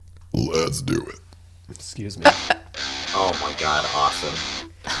Let's do it. Excuse me. Oh my god, awesome.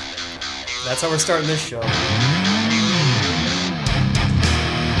 That's how we're starting this show.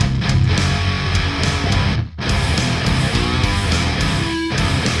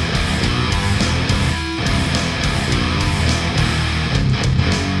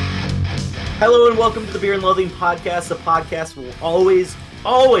 Hello and welcome to the Beer and Loathing Podcast. The podcast will always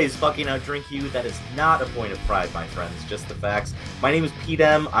fucking outdrink you. That is not a point of pride, my friends. Just the facts. My name is Pete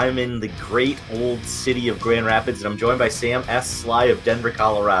M. I'm in the great old city of Grand Rapids, and I'm joined by Sam S. Sly of Denver,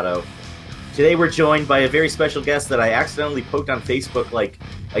 Colorado. Today we're joined by a very special guest that I accidentally poked on Facebook like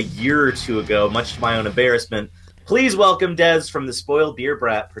a year or two ago, much to my own embarrassment. Please welcome Des from the Spoiled Beer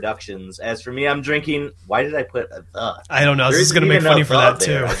Brat Productions. As for me, I'm drinking... Why did I put a the? I don't know. This is going to make funny for that,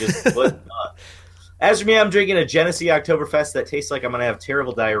 too. I just put the. As for me, I'm drinking a Genesee Oktoberfest that tastes like I'm going to have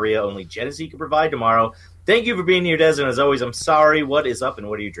terrible diarrhea. Only Genesee can provide tomorrow. Thank you for being here, Des, and as always, I'm sorry. What is up, and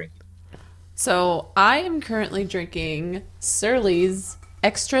what are you drinking? So, I am currently drinking Surly's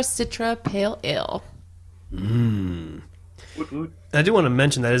Extra Citra Pale Ale. Woot woot. I do want to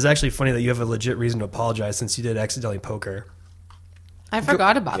mention that it's actually funny that you have a legit reason to apologize since you did accidentally poke her. I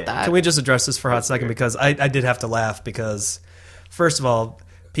forgot about that. Can we just address this for a hot second? Because I did have to laugh because, first of all,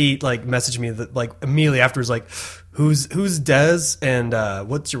 Pete messaged me that immediately afterwards who's Des and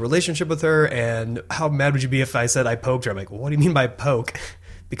what's your relationship with her and how mad would you be if I said I poked her? I'm like, well, what do you mean by poke?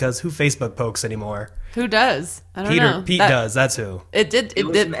 Because who Facebook pokes anymore? Who does? I don't know. Pete does. That's who.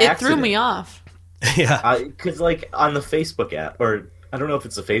 It threw me off. Yeah, because on the Facebook app, or I don't know if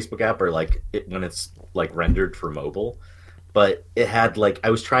it's a Facebook app or when it's rendered for mobile, but it had I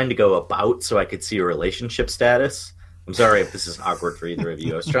was trying to go about so I could see a relationship status. I'm sorry if this is awkward for either of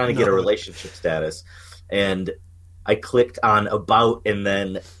you. I was trying to get a relationship status, and I clicked on about, and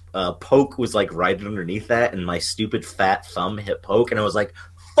then poke was right underneath that, and my stupid fat thumb hit poke, and I was like,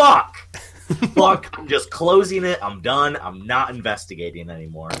 fuck! Fuck, I'm just closing it. I'm done. I'm not investigating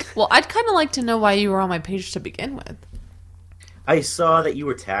anymore. Well, I'd kind of like to know why you were on my page to begin with. I saw that you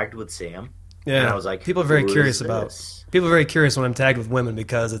were tagged with Sam. Yeah, and I was like, people are very curious this? People are very curious when I'm tagged with women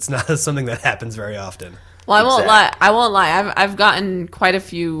because it's not something that happens very often. Well, I won't lie. I've gotten quite a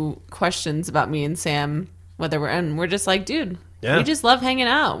few questions about me and Sam, we're just like, dude, we just love hanging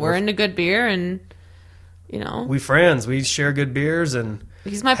out. We're into good beer, and we friends. We share good beers, and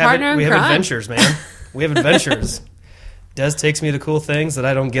he's my partner in crime. We have adventures, man. We have adventures. Des takes me to cool things that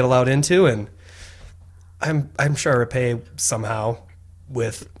I don't get allowed into, and I'm sure I repay somehow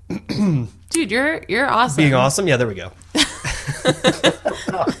with. Dude, you're awesome. Being awesome, yeah. There we go.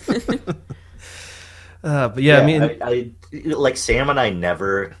 But yeah, I mean, Sam and I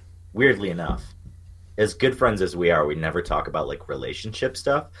never, weirdly enough, as good friends as we are, we never talk about relationship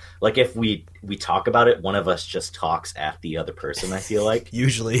stuff. If we talk about it, one of us just talks at the other person. I feel like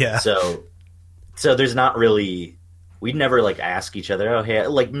usually, yeah. So there's not really. We never ask each other. Oh hey,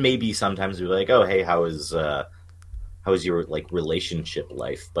 maybe sometimes we're like, oh hey, how is your relationship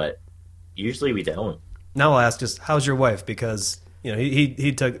life? But usually we don't. Now I'll ask just how's your wife, because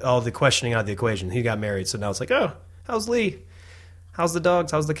he took all the questioning out of the equation. He got married, so now it's like, oh, how's Lee? How's the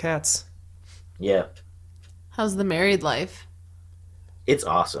dogs? How's the cats? Yeah. How's the married life? It's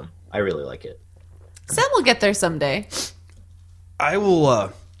awesome. I really like it. Sam will get there someday. I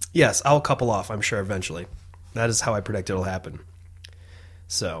will, yes, I'll couple off, I'm sure, eventually. That is how I predict it'll happen.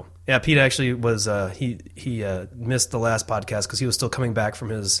 So, yeah, Pete actually was, he missed the last podcast because he was still coming back from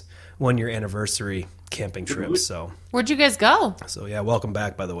his 1-year anniversary camping trip, so. Where'd you guys go? So, yeah, welcome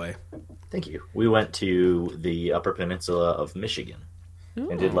back, by the way. Thank you. We went to the Upper Peninsula of Michigan. Ooh.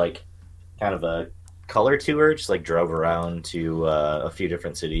 And did kind of a color tour, just drove around to a few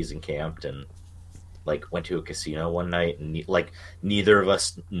different cities and camped, and went to a casino one night, and neither of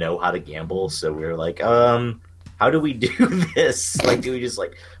us know how to gamble, so we were like, how do we do this? Do we just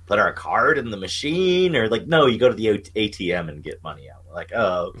put our card in the machine, or no, you go to the ATM and get money out? We're like,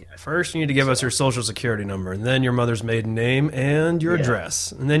 oh, okay. First you need to give us your social security number, and then your mother's maiden name and your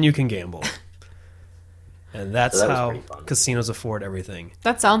address, and then you can gamble. And that's how casinos afford everything.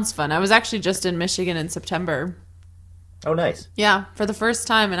 That sounds fun. I was actually just in Michigan in September. Oh, nice. Yeah, for the first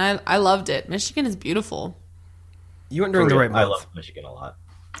time, and I loved it. Michigan is beautiful. You went during the right month. I love Michigan a lot.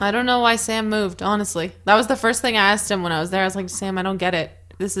 I don't know why Sam moved, honestly. That was the first thing I asked him when I was there. I was like, Sam, I don't get it.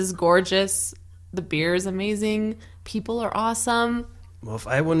 This is gorgeous. The beer is amazing. People are awesome. Well, if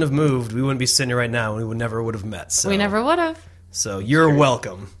I wouldn't have moved, we wouldn't be sitting here right now, and we never would have met. So. We never would have. So you're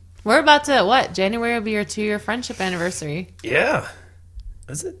welcome. We're about to, January will be your 2-year friendship anniversary. Yeah.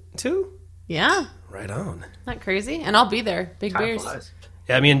 Is it 2? Yeah. Right on. Isn't that crazy? And I'll be there. Big Time beers. flies.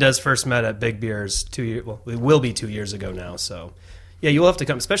 Yeah, me and Des first met at Big Beers 2 years. Well, it will be 2 years ago now. So Yeah, you'll have to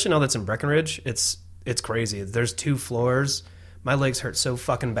come, especially now that's in Breckenridge. It's crazy. There's 2 floors. My legs hurt so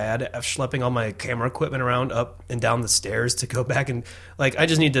fucking bad of schlepping all my camera equipment around up and down the stairs to go back and like I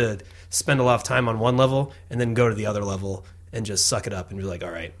just need to spend a lot of time on one level and then go to the other level and just suck it up and be like, all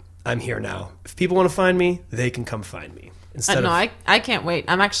right, I'm here now. If people want to find me, they can come find me. I can't wait.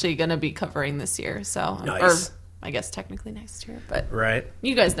 I'm actually going to be covering this year, so nice. Or I guess technically next year, but right.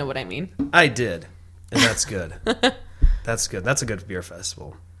 You guys know what I mean. I did, and that's good. That's good. That's a good beer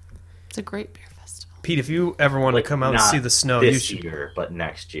festival. It's a great beer festival. Pete, if you ever want to come out and see the snow, this you should. year, but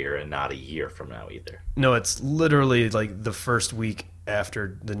next year, and not a year from now either. No, it's literally like the first week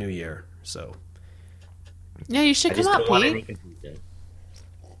after the new year. So. Yeah, you should come out, Pete.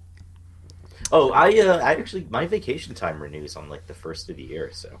 Oh, I actually my vacation time renews on like the first of the year,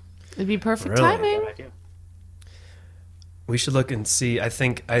 so it'd be perfect really? timing. We should look and see. I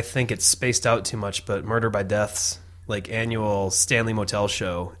think it's spaced out too much, but Murder by Death's like annual Stanley Motel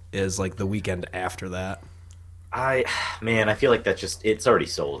show is like the weekend after that. I feel like it's already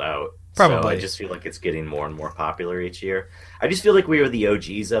sold out. Probably. So I just feel like it's getting more and more popular each year. I just feel like we are the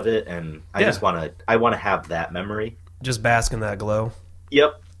OGs of it, and I want to have that memory. Just bask in that glow.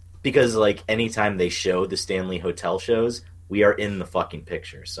 Yep. Because like anytime they show the Stanley Hotel shows, we are in the fucking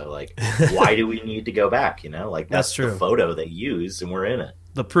picture. So like, why do we need to go back? You know, like that's true. The photo they use, and we're in it.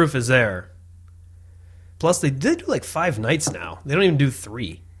 The proof is there. Plus, they did do like 5 nights now. They don't even do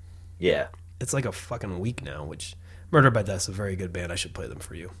 3. Yeah, it's like a fucking week now. Which Murder by Death's a very good band. I should play them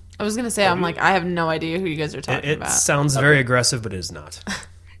for you. I was gonna say, I'm like, I have no idea who you guys are talking about. It sounds very aggressive, but it is not.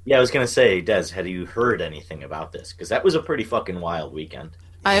 Yeah, I was gonna say, Des, had you heard anything about this? Because that was a pretty fucking wild weekend.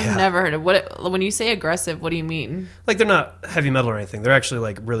 I've never heard of when you say aggressive, what do you mean? Like they're not heavy metal or anything. They're actually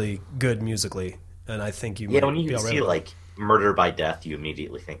like really good musically, and I think you. Yeah, when you see like Murder by Death, you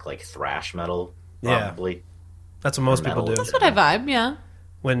immediately think like thrash metal. Probably. Yeah, that's what most people do. That's what I vibe. Yeah.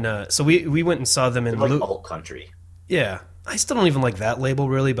 When so we went and saw them in like alt country. Yeah, I still don't even like that label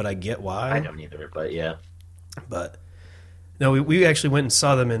really, but I get why. I don't either, but yeah. But no, we actually went and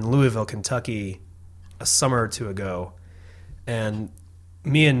saw them in Louisville, Kentucky, a summer or 2 ago, and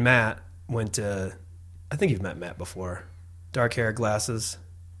me and Matt went to. I think you've met Matt before. Dark hair, glasses.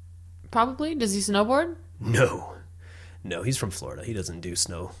 Probably. Does he snowboard? No, he's from Florida. He doesn't do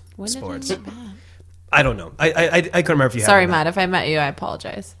snow sports. Did you meet Matt? I don't know. I couldn't remember if you. Sorry, Matt. If I met you, I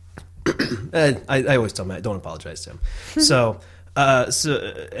apologize. I always tell Matt, don't apologize to him. So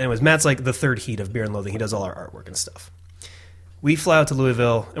anyways, Matt's like the third heat of Beer and Loathing. He does all our artwork and stuff. We fly out to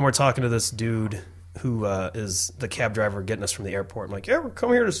Louisville, and we're talking to this dude who is the cab driver getting us from the airport. I'm like, yeah, we're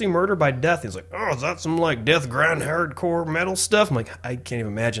coming here to see Murder by Death. He's like, oh, is that some like death grind hardcore metal stuff? I'm like, I can't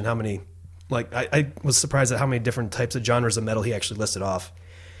even imagine how many. Like, I was surprised at how many different types of genres of metal he actually listed off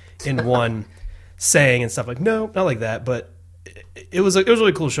in one saying and stuff. Like, no, not like that, but it was a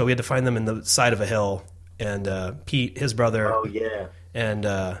really cool show. We had to find them in the side of a hill, and Pete, his brother. Oh yeah. And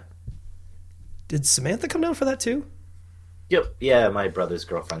did Samantha come down for that too? Yep. Yeah, my brother's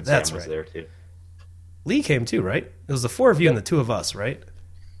girlfriend Sam was there too. Lee came too, right? It was the 4 of you and the 2 of us, right?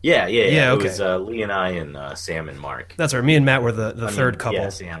 Yeah. Okay. It was Lee and I and Sam and Mark. That's right. Me and Matt were the third couple. Yeah,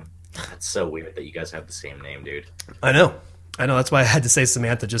 Sam. That's so weird that you guys have the same name, dude. I know. That's why I had to say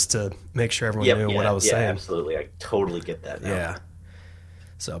Samantha just to make sure everyone knew what I was saying. Yeah, absolutely. I totally get that now. Yeah.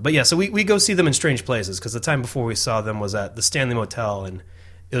 So we go see them in strange places because the time before we saw them was at the Stanley Motel, and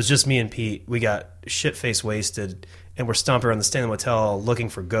it was just me and Pete. We got shit-faced wasted, and we're stomping around the Stanley Motel looking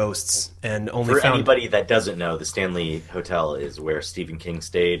for ghosts, and only found... anybody that doesn't know, the Stanley Hotel is where Stephen King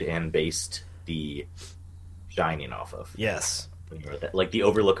stayed and based The Shining off of. Yes. Like the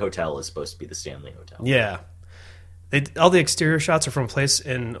Overlook Hotel is supposed to be the Stanley Hotel. Yeah. All the exterior shots are from a place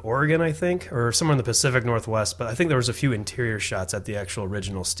in Oregon, I think, or somewhere in the Pacific Northwest, but I think there was a few interior shots at the actual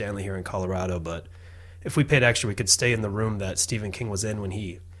original Stanley here in Colorado, but if we paid extra, we could stay in the room that Stephen King was in when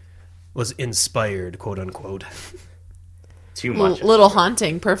he was inspired, quote unquote. Too much. Little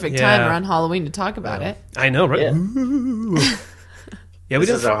haunting, perfect time around Halloween to talk about it. I know, right? Yeah, this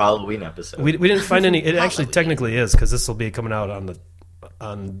is our Halloween episode. We didn't find any. It actually technically is because this will be coming out on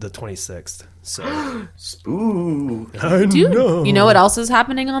the 26th. So spook. Dude, you know what else is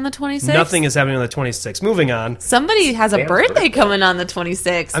happening on the 26th? Nothing is happening on the 26th. Moving on. Somebody has a birthday coming on the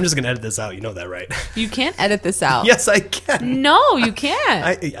 26th. I'm just gonna edit this out. You know that, right? You can't edit this out. Yes, I can. No, you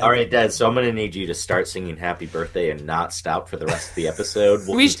can't. All right, Dad. So I'm gonna need you to start singing "Happy Birthday" and not stop for the rest of the episode.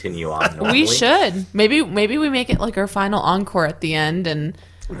 We'll continue on. Normally. We should. Maybe we make it like our final encore at the end, and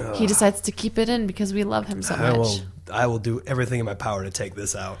he decides to keep it in because we love him so much. I will do everything in my power to take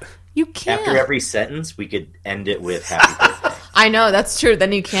this out. You can't. After every sentence, we could end it with "Happy Birthday." I know, that's true.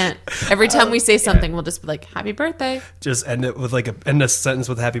 Then you can't. Every time we say something, we'll just be like, happy birthday. Just end it with end a sentence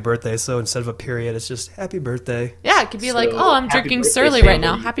with happy birthday. So instead of a period, it's just happy birthday. Yeah, it could be like, oh, I'm drinking surly right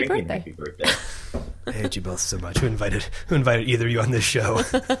now. Happy birthday. Happy birthday. I hate you both so much. Who invited either of you on this show?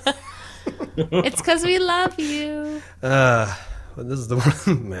 It's because we love you. Well, this is the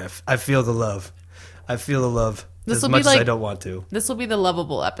one. Man, I feel the love. I feel the love as much as I don't want to. This will be the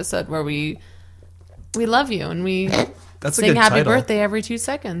lovable episode where we love you and we That's sing a good happy title. Birthday every 2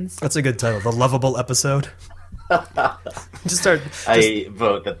 seconds. That's a good title. The lovable episode. I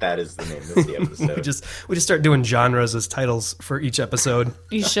vote that is the name of the episode. we just start doing genres as titles for each episode.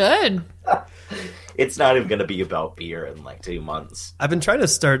 You should. It's not even going to be about beer in like 2 months. I've been trying to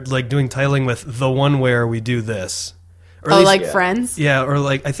start like doing titling with the one where we do this. Or at Oh, least- like Friends? Yeah, or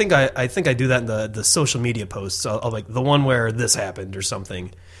like I think I do that in the social media posts. I'll like the one where this happened or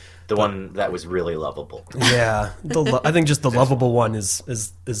something. The one that was really lovable. Yeah, I think just the lovable one is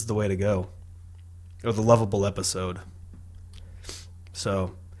the way to go, or the lovable episode.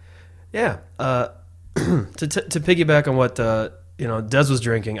 So, yeah. To piggyback on what Des was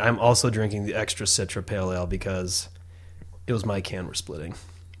drinking, I'm also drinking the extra Citra Pale Ale because it was my can we're splitting.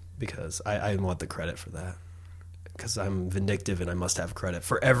 Because I want the credit for that. Because I'm vindictive and I must have credit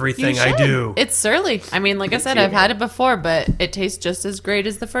for everything I do. It's surly. I mean, like I said, I've had it before, but it tastes just as great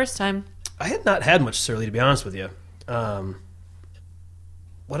as the first time. I had not had much surly, to be honest with you.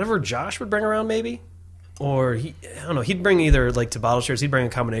 Whatever Josh would bring around, maybe, or I don't know. He'd bring either like to bottle shares. He'd bring a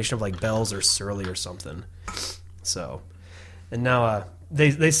combination of like Bell's or Surly or something. So, and now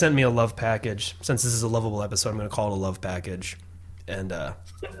they sent me a love package. Since this is a lovable episode, I'm going to call it a love package. And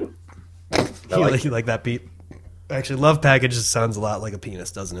you like that, Pete? Actually, love package sounds a lot like a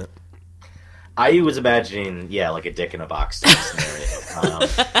penis, doesn't it? I was imagining, like a dick in a box type scenario.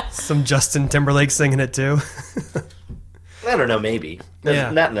 Some Justin Timberlake singing it too. I don't know, maybe.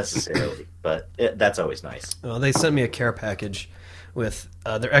 Yeah. Not necessarily, but that's always nice. Well, they sent me a care package with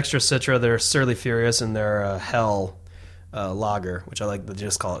their extra Citra, their Surly Furious, and their Hell lager, which I like to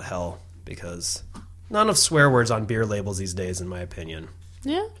just call it Hell because not enough swear words on beer labels these days, in my opinion.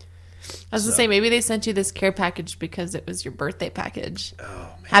 Yeah. I was going to say, maybe they sent you this care package because it was your birthday package. Oh,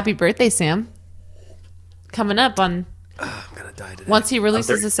 man. Happy birthday, Sam. Coming up on... I'm going to die today. Once he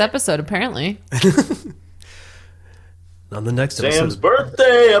releases this episode, apparently. On the next Sam's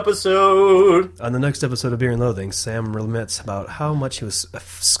birthday episode. On the next episode of Beer and Loathing, Sam remits about how much he was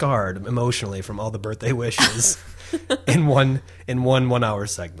scarred emotionally from all the birthday wishes in one 1 hour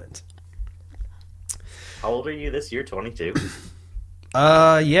segment. How old are you this year? 22?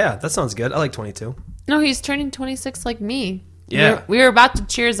 Yeah, that sounds good. I like 22. No, he's turning 26 like me. Yeah. We were about to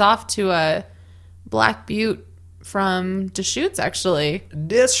cheers off to a Black Butte from Deschutes, actually.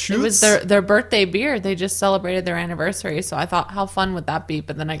 Deschutes? It was their birthday beer. They just celebrated their anniversary, so I thought, how fun would that be?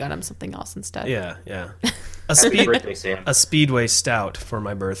 But then I got him something else instead. Yeah. Happy birthday, Sam. A Speedway Stout for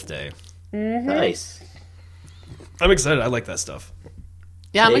my birthday. Mm-hmm. Nice. I'm excited. I like that stuff.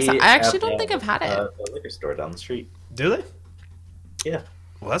 Yeah, I'm excited. I actually don't think I've had it. The liquor store down the street. Do they? Yeah.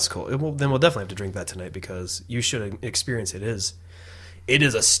 Well, that's cool. Then we'll definitely have to drink that tonight because you should experience it. It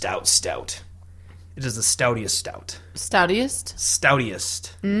is a stout. It is the stoutiest stout. Stoutiest?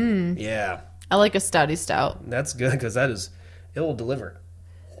 Stoutiest. Yeah. I like a stouty stout. That's good because it will deliver.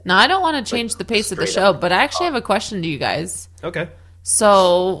 Now, I don't want to change the pace of the show, but I actually have a question to you guys. Okay.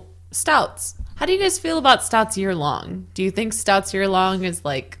 So, stouts. How do you guys feel about stouts year long? Do you think stouts year long is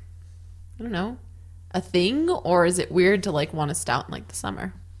like, I don't know, a thing, or is it weird to like want a stout in like the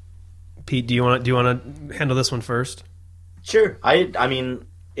summer? Pete, do you want to handle this one first? Sure. I mean,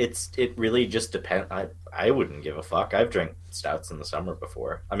 it really just depends. I wouldn't give a fuck. I've drank stouts in the summer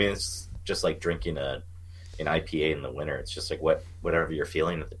before. I mean, it's just like drinking an IPA in the winter. It's just like whatever you're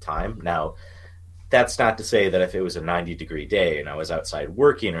feeling at the time. Now, that's not to say that if it was a 90-degree day and I was outside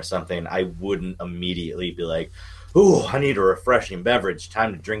working or something, I wouldn't immediately be like, "Ooh, I need a refreshing beverage.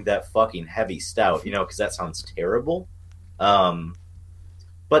 Time to drink that fucking heavy stout," because that sounds terrible.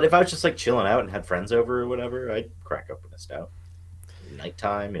 But if I was just like chilling out and had friends over or whatever, I'd crack open a stout.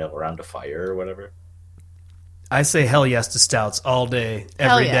 Nighttime, around a fire or whatever. I say hell yes to stouts all day,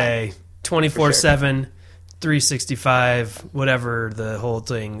 every day, 24/7, 365, whatever the whole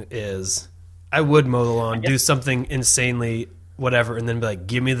thing is. I would mow the lawn, do something insanely whatever, and then be like,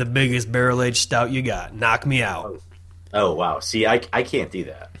 give me the biggest barrel-aged stout you got. Knock me out. Oh, wow. See, I can't do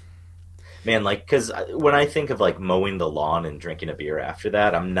that. Man, because when I think of, mowing the lawn and drinking a beer after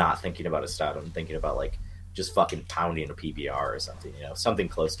that, I'm not thinking about a stout. I'm thinking about, just fucking pounding a PBR or something, something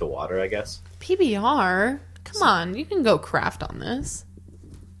close to water, I guess. PBR? Come on, you can go craft on this.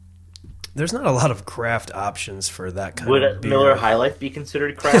 There's not a lot of craft options for that kind Would of beer. Miller High Life be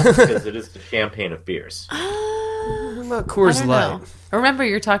considered craft? Because it is the champagne of beers. What about I Coors don't Light? know. Remember,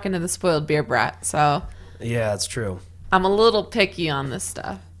 you're talking to the spoiled beer brat, so Yeah, that's true. I'm a little picky on this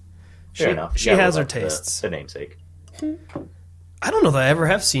stuff. Fair enough. She You gotta has her love tastes. The namesake. I don't know that I ever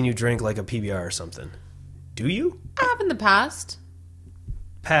have seen you drink like a PBR or something. Do you? I have in the past.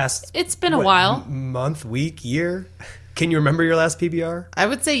 Past It's been a while. month, week, year? Can you remember your last PBR? I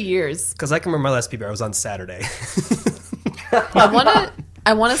would say years. Because I can remember my last PBR was on Saturday.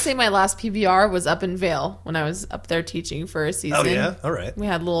 I want to say my last PBR was up in Vail when I was up there teaching for a season. Oh, yeah? All right. We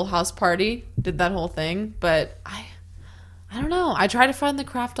had a little house party, did that whole thing, but I don't know. I try to find the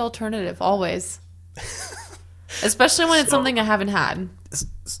craft alternative always. Especially when it's something I haven't had.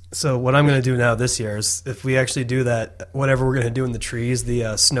 So what I'm going to do now this year is if we actually do that, whatever we're going to do in the trees,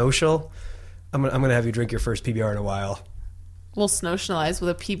 the snow shell, I'm going to have you drink your first PBR in a while. We'll snowshellize with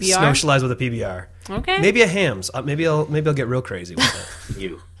a PBR. Snowshellize with a PBR. Okay. Maybe a Hams. Maybe I'll get real crazy with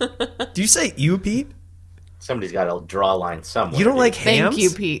You. it. Do you say you, Pete? Somebody's got to draw a line somewhere. You don't dude. like Hams? Thank you,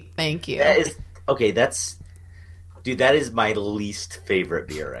 Pete. Thank you. That is okay. Dude. That is my least favorite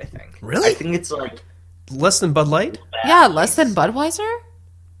beer. I think. Really? I think it's like Less than Bud Light? Yeah, less than Budweiser?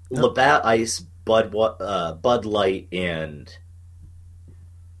 Labatt Ice, Bud Light, and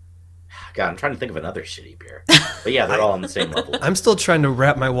God, I'm trying to think of another shitty beer. But yeah, they're all on the same level. I'm still trying to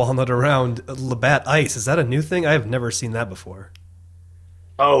wrap my walnut around Labatt Ice. Is that a new thing? I have never seen that before.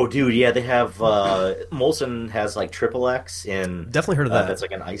 Oh, dude, yeah, they have Molson has like Triple X, and Definitely heard of that. That's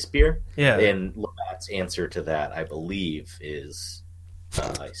like an ice beer. Yeah. And Labatt's answer to that, I believe, is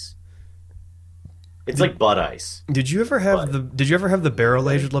ice. It's like Bud Ice. Did you ever have the barrel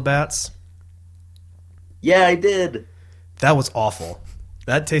aged Labatts? Yeah, I did. That was awful.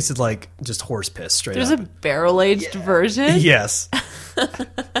 That tasted like just horse piss straight There's up. a barrel-aged version? Yes.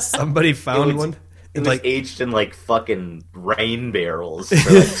 Somebody found one. It was Like aged in like fucking rain barrels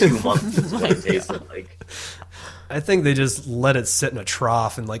for like 2 months. Is what it tasted like. I think they just let it sit in a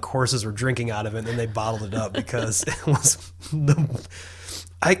trough and like horses were drinking out of it and then they bottled it up because it was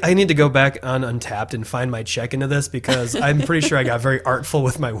I need to go back on Untapped and find my check into this because I'm pretty sure I got very artful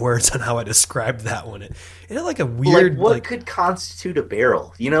with my words on how I described that one. It had like a weird Like, what could constitute a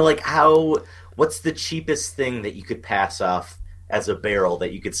barrel? You know, like what's the cheapest thing that you could pass off as a barrel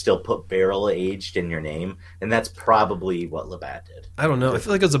that you could still put barrel aged in your name? And that's probably what Labatt did. I don't know. I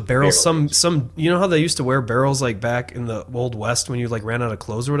feel like it was a barrel. Barrel Some you know how they used to wear barrels like back in the Old West when you like ran out of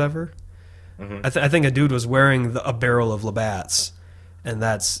clothes or whatever? Mm-hmm. I think a dude was wearing a barrel of Labatt's. And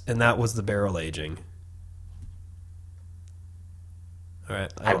that was the barrel aging. All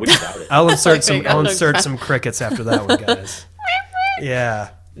right, I wouldn't doubt it. I'll insert Okay, I'll insert some crickets after that one, guys. Yeah,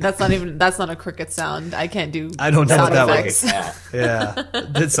 That's not a cricket sound. I can't do I don't know sound what that Like a effects. cat. yeah,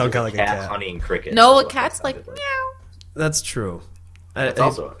 it did sound kind of like a Cat cat. hunting cricket. No, is a what cat's that like sounded meow. That's true. It's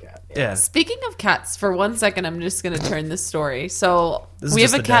also a cat. yeah. Speaking of cats, for 1 second, I'm just gonna turn this story. So This is we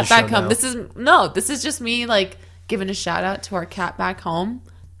have just a the cat Des show back home. now. This is just me like giving a shout out to our cat back home.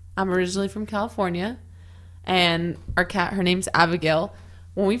 I'm originally from California, and our cat, her name's Abigail.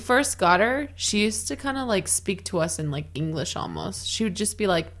 When we first got her, she used to kind of like speak to us in like English almost. She would just be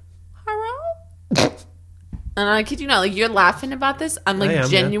like, "Hello," and I kid you not, like you're laughing about this. I'm like I am,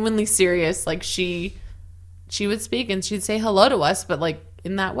 genuinely serious. Like she would speak and she'd say hello to us, but like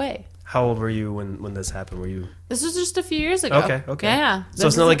in that way. How old were you when this happened? Were you This was just a few years ago. okay? Yeah. So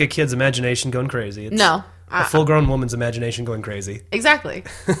it's not like a kid's imagination going crazy. It's No. a full-grown woman's imagination going crazy. Exactly.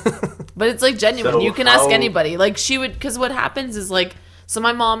 But it's like genuine. So You can ask how- anybody. Like she would, because what happens is like, so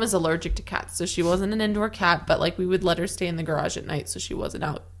my mom is allergic to cats, so she wasn't an indoor cat, but like we would let her stay in the garage at night so she wasn't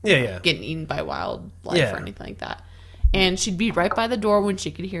out Yeah. getting eaten by wildlife Yeah. or anything like that. And she'd be right by the door when she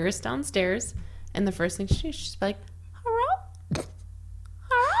could hear us downstairs, and the first thing she'd be like, "Hello,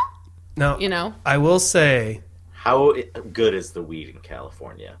 hello," Now, you know. I will say, How good is the weed in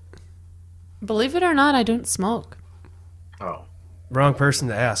California? Believe it or not, I don't smoke. Oh. wrong person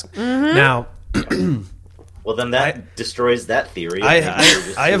to ask. Mm-hmm. Now, Well, then that destroys that theory. I Maybe you're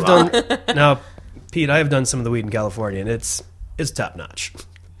just I too have high. done now, Pete. I have done some of the weed in California, and it's top notch.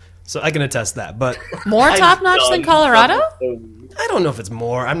 So I can attest that. But More I've top notch than done Colorado? some- I don't know if it's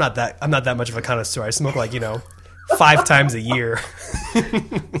more. I'm not that much of a connoisseur. I smoke 5 times a year.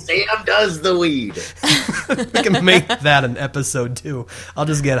 Sam does the weed. We can make that an episode too. I'll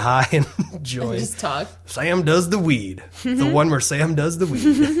just get high and enjoy. Just talk. Sam does the weed. The one where Sam does the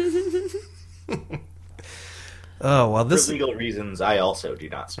weed. Oh well, For this legal reasons, I also do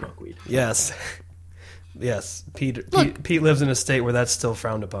not smoke weed. yes. Pete lives in a state where that's still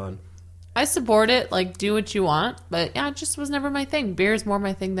frowned upon. I support it. Like, do what you want. But yeah, it just was never my thing. Beer is more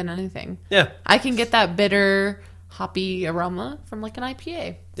my thing than anything. Yeah. I can get that bitter, hoppy aroma from like an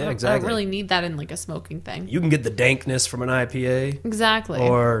IPA. Yeah, I exactly. don't really need that in like a smoking thing. You can get the dankness from an IPA. Exactly.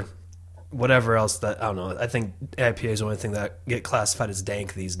 Or whatever else that, I don't know. I think IPA is the only thing that get classified as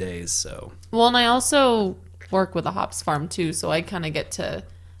dank these days, so. Well, and I also work with a hops farm too, so I kind of get to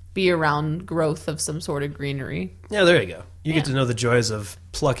be around growth of some sort of greenery. Yeah, there you go. You get to know the joys of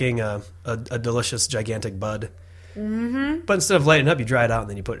plucking a delicious, gigantic bud. Mm-hmm. But instead of lighting up, you dry it out and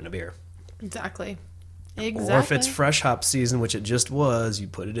then you put it in a beer. Exactly. Or if it's fresh hop season, which it just was, you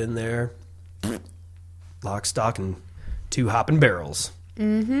put it in there, lock, stock, and 2 hopping barrels.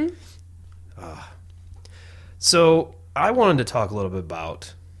 Mm-hmm. So I wanted to talk a little bit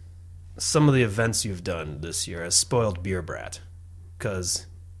about some of the events you've done this year as Spoiled Beer Brat, because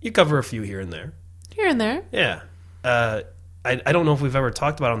you cover a few here and there. Here and there. Yeah. I don't know if we've ever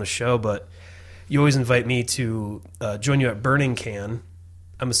talked about it on the show, but you always invite me to join you at Burning Can.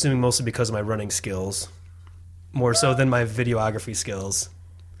 I'm assuming mostly because of my running skills, more so than my videography skills.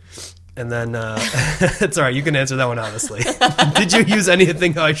 And then, it's all right, you can answer that one honestly. Did you use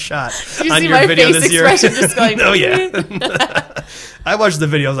anything I shot on your video this year? Just going, oh, yeah. I watched the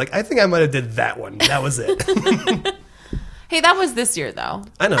video. I was like, I think I might have did that one. That was it. Hey, that was this year, though.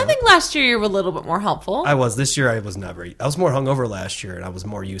 I know. I think last year you were a little bit more helpful. I was. This year I was not very... I was more hungover last year, and I was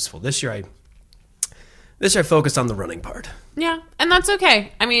more useful. This year I focused on the running part. Yeah, and that's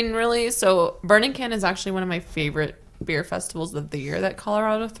okay. I mean, really, so Burning Can is actually one of my favorite beer festivals of the year that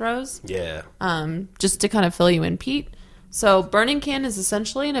Colorado throws. Yeah. Just to kind of fill you in, Pete. So Burning Can is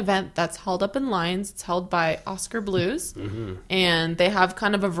essentially an event that's held up in lines. It's held by Oscar Blues, and they have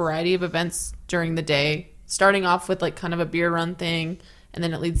kind of a variety of events during the day, starting off with like kind of a beer run thing, and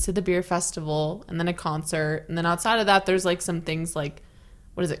then it leads to the beer festival, and then a concert, and then outside of that, there's like some things like,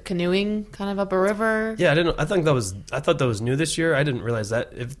 what is it, canoeing, kind of up a river. Yeah, I thought that was new this year. I didn't realize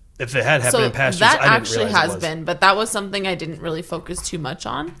that. If it had happened in past years, that I didn't actually realize it has was. been, but that was something I didn't really focus too much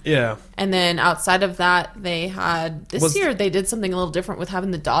on. Yeah. And then outside of that, they had this year they did something a little different with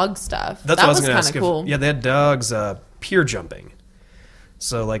having the dog stuff. That's that what I was was going to kind ask. of cool. Yeah, they had dogs pier jumping.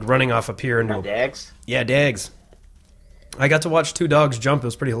 So like running off a pier into Dags? Yeah, dags. I got to watch 2 dogs jump. It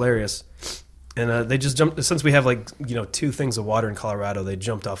was pretty hilarious. And they just jumped, since we have 2 things of water in Colorado, they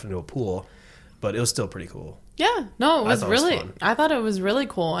jumped off into a pool, but it was still pretty cool. Yeah, no, it was really. fun. I thought it was really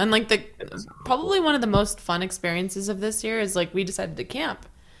cool, and probably one of the most fun experiences of this year is we decided to camp.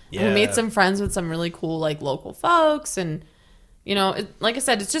 Yeah. And we made some friends with some really cool local folks, and like I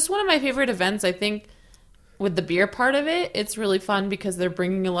said, it's just one of my favorite events. I think with the beer part of it, it's really fun because they're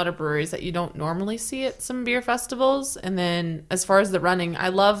bringing a lot of breweries that you don't normally see at some beer festivals. And then as far as the running, I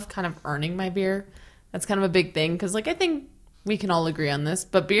love kind of earning my beer. That's kind of a big thing because I think we can all agree on this,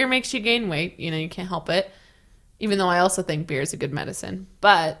 but beer makes you gain weight. You can't help it. Even though I also think beer is a good medicine.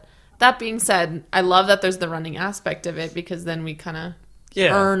 But that being said, I love that there's the running aspect of it because then we kind of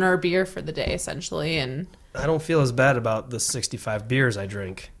earn our beer for the day, essentially. And I don't feel as bad about the 65 beers I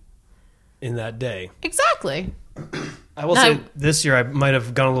drink in that day. Exactly. I will say this year I might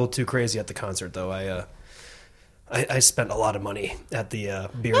have gone a little too crazy at the concert, though. I spent a lot of money at the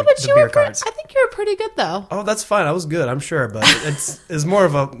beer, beer carts. I think you were pretty good, though. Oh, that's fine. I was good, I'm sure, but it's more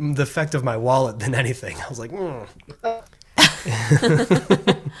of the effect of my wallet than anything. I was like,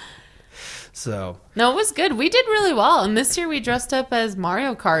 So no, it was good. We did really well, and this year we dressed up as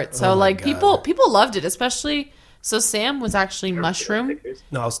Mario Kart. So people loved it, especially. So Sam was actually Mushroom.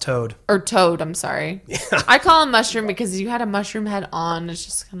 No, I was Toad. Or Toad, I'm sorry. Yeah. I call him Mushroom because you had a mushroom head on. It's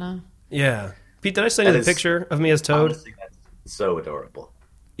just kind of... Yeah. Pete, did I send you the picture of me as Toad? Honestly, that's so adorable.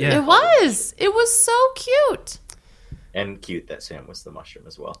 Yeah. It was. It was so cute. And cute that Sam was the mushroom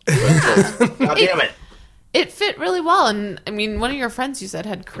as well. God damn it. It fit really well. And, I mean, one of your friends, you said,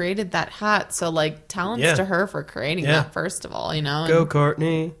 had created that hat. So, talents to her for creating that, first of all, Go,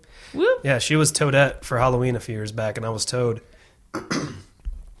 Courtney. Woo. Yeah, she was Toadette for Halloween a few years back, and I was Toad.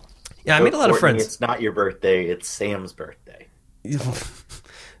 Yeah, I made a lot of friends. It's not your birthday, it's Sam's birthday.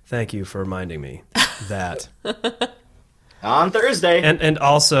 Thank you for reminding me that. On Thursday. And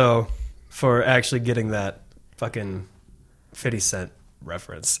also for actually getting that fucking 50 Cent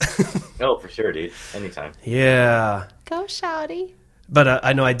reference. Oh, for sure, dude. Anytime. Yeah. Go, Shouty. But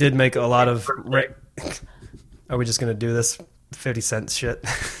I know I did make a lot of... Are we just going to do this 50 Cent shit?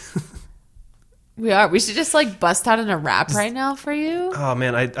 We are. We should just bust out in a rap right now for you. Oh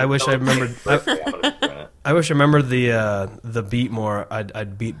man, I wish I remembered. I wish I remembered the beat more.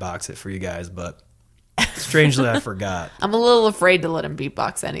 I'd beatbox it for you guys, but strangely I forgot. I'm a little afraid to let him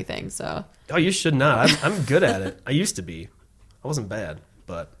beatbox anything. So. Oh, you should not. I'm good at it. I used to be. I wasn't bad,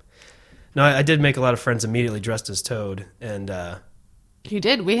 but No, I did make a lot of friends immediately dressed as Toad, and You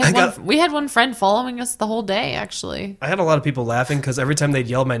did. We had one friend following us the whole day, actually. I had a lot of people laughing because every time they'd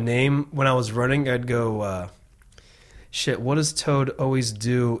yell my name when I was running, I'd go, shit, what does Toad always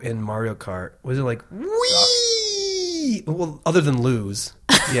do in Mario Kart? Was it like, wee? Well, other than lose.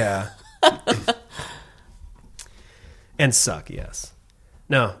 Yeah. And suck, yes.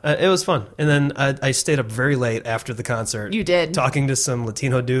 No, it was fun. And then I stayed up very late after the concert. You did. Talking to some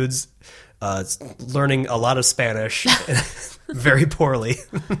Latino dudes, learning a lot of Spanish. Very poorly.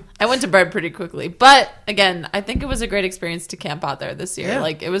 I went to bed pretty quickly. But, again, I think it was a great experience to camp out there this year. Yeah.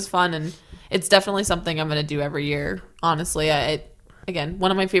 Like, it was fun, and it's definitely something I'm going to do every year, honestly. Again,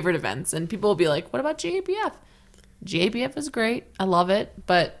 one of my favorite events. And people will be like, what about GABF? GABF is great. I love it.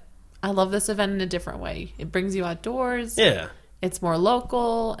 But I love this event in a different way. It brings you outdoors. Yeah. It's more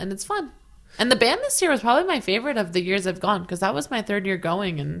local, and it's fun. And the band this year was probably my favorite of the years I've gone, because that was my third year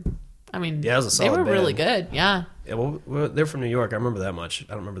going, and I mean, yeah, it was a they solid were band. really good. Yeah. Yeah, well, they're from New York. I remember that much.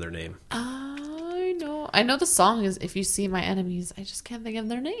 I don't remember their name. I know the song is "If You See My Enemies." I just can't think of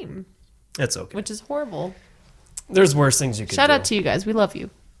their name, That's okay. which is horrible. There's worse things you could Shout do. out to you guys. We love you.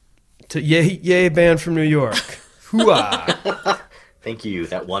 To Yay band from New York. Hooah. Thank you,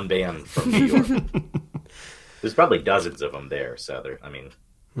 that one band from New York. There's probably dozens of them there, so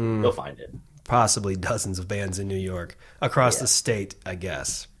they'll find it. Possibly dozens of bands in New York. Across the state, I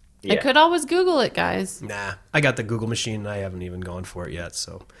guess. I could always Google it, guys. Nah, I got the Google machine and I haven't even gone for it yet.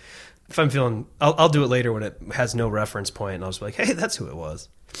 So if I'm feeling, I'll do it later when it has no reference point, and I'll just be like, hey, that's who it was.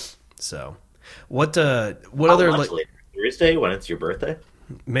 So what other Much later? Thursday when it's your birthday?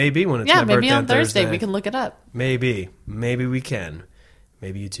 maybe when it's my maybe birthday on Thursday we can look it up. Maybe we can.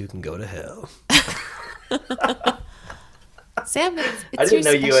 Maybe you two can go to hell. Sam, it's I didn't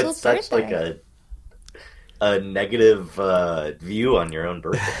know your you had special such birthday. a negative view on your own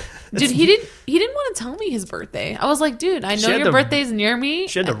birthday. Dude, he didn't want to tell me his birthday. I was like, dude, I know had your to- birthday's near me.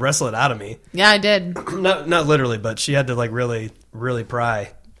 She had to wrestle it out of me. Yeah, I did. Not literally, but she had to like really, really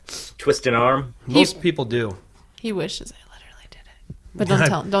pry. Twist an arm. Most people do. He wishes I literally did it. But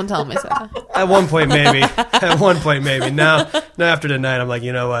don't tell him I said that. At one point, maybe. At one point, maybe. Now after tonight, I'm like,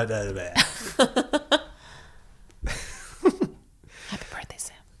 you know what? Happy birthday,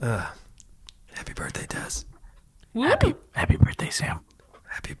 Sam. Happy birthday, Des. Woo. Happy birthday, Sam.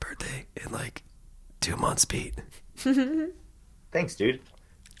 Happy birthday in like 2 months, Pete. Thanks, dude.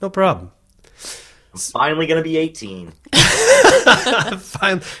 No problem. I'm finally gonna be 18.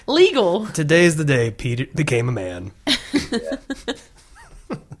 Fine. Legal. Today's the day Pete became a man.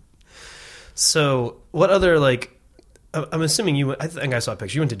 So, what other, like, I'm assuming you, I think I saw a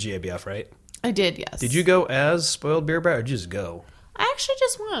picture. You went to GABF, right? I did, yes. Did you go as Spoiled Beer Brat or did you just go? I actually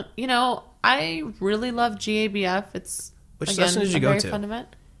just went. You know, I really love GABF. It's Which session did you a go very to? fun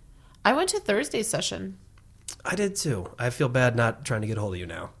event. I went to Thursday's session. I did too. I feel bad not trying to get a hold of you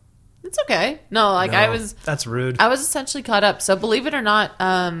now. It's okay. No, like No, that's rude. I was essentially caught up. So believe it or not,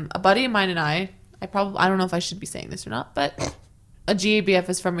 a buddy of mine and I don't know if I should be saying this or not, but a GABF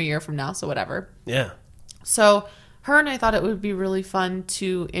is from a year from now, so whatever. Yeah. So her and I thought it would be really fun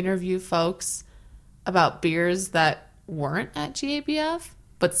to interview folks about beers that weren't at GABF,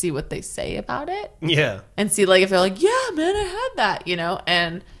 but see what they say about it. Yeah. And see, like, if they're like, yeah, man, I had that, you know?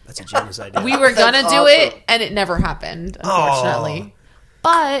 And That's a genius idea. we were going to do awesome. it, and it never happened, unfortunately.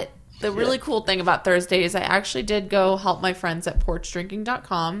 But the really cool thing about Thursday is I actually did go help my friends at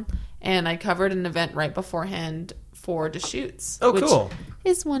porchdrinking.com, and I covered an event right beforehand for Deschutes. Oh, which cool.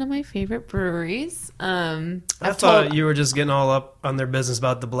 is one of my favorite breweries. I thought you were just getting all up on their business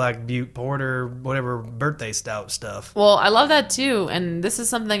about the Black Butte Porter, whatever birthday stout stuff. Well, I love that too. And this is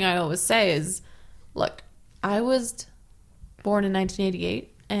something I always say is, look, I was born in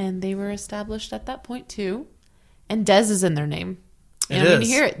 1988 and they were established at that point too. And Des is in their name. You It know, when is.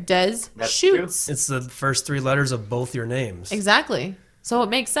 you hear it, Des That's Shoots. It's the first 3 letters of both your names. Exactly. So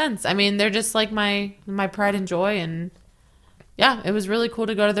it makes sense. I mean, they're just like my pride and joy. And yeah, it was really cool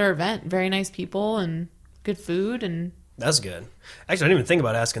to go to their event. Very nice people and good food. And That's good. Actually, I didn't even think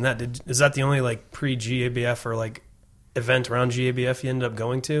about asking that. Is that the only like pre-GABF or like event around GABF you ended up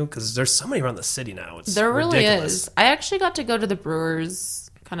going to? Because there's so many around the city now. It's there really ridiculous. is. I actually got to go to the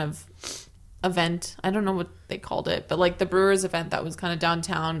Brewers kind of event. I don't know what they called it, but like the Brewers event that was kind of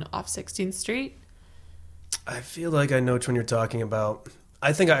downtown off 16th Street. I feel like I know which one you're talking about.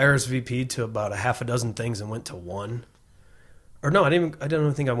 I think I RSVP'd to about a half a dozen things and went to one. Or no, I don't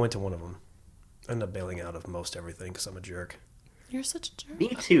even think I went to one of them. I ended up bailing out of most everything because I'm a jerk. You're such a jerk. Me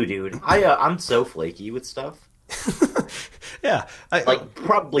too, dude. I'm so flaky with stuff. Yeah. Like,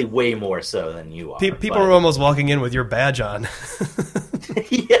 probably way more so than you are. People but- were almost walking in with your badge on.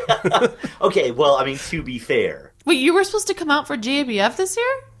 Yeah. Okay, well, I mean, to be fair. Wait, you were supposed to come out for GABF this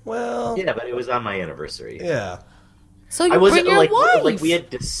year? Well, Yeah, but it was on my anniversary. yeah. So you I wasn't bring your wife. like we had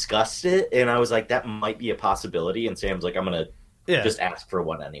discussed it, and I was like, that might be a possibility. And Sam's like, I'm gonna just ask for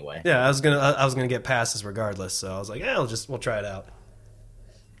one anyway. Yeah, I was gonna get passes regardless, so I was like, yeah, we'll try it out.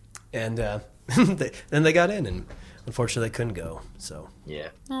 And then they got in, and unfortunately they couldn't go. So Yeah,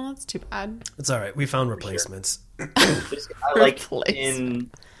 Oh, that's too bad. it's all right. We found replacements. I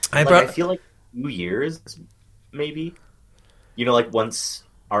feel like 2 years, maybe. You know, like once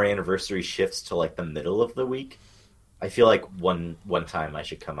our anniversary shifts to like the middle of the week, I feel like one time I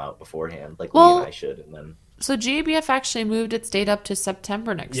should come out beforehand, like Lee and I should, and then. So GABF actually moved its date up to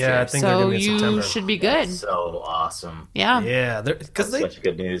September next year. Yeah, I think they're so gonna be in you September. should be good. That's so awesome. Yeah. Yeah, because That's such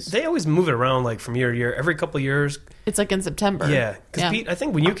good news. they always move it around like from year to year. Every couple of years. It's like in September. Yeah, because Pete, I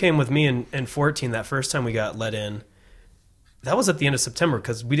think when you came with me in 14, that first time we got let in, that was at the end of September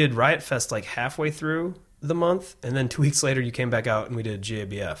because we did Riot Fest like halfway through the month, and then 2 weeks later you came back out and we did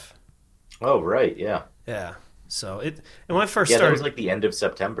GABF. Oh right, yeah. Yeah. So and when I first That started, was like the end of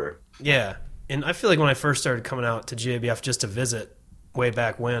September. yeah, and I feel like when I first started coming out to GABF just to visit, way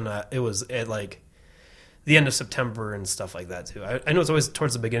back when, it was at like the end of September and stuff like that too. I know it's always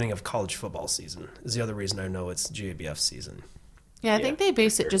towards the beginning of college football season. Is the other reason I know it's GABF season. Yeah, I think they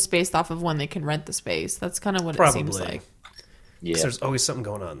base it just based off of when they can rent the space. That's kind of what Probably. it seems like. Yeah. 'Cause there's always something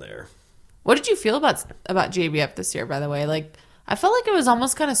going on there. What did you feel about GABF this year, by the way? Like, I felt like it was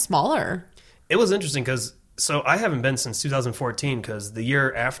almost kind of smaller. It was interesting because I haven't been since 2014 because the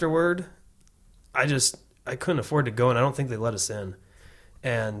year afterward, I couldn't afford to go and I don't think they let us in.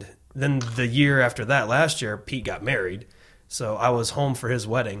 And then the year after that, last year, Pete got married, so I was home for his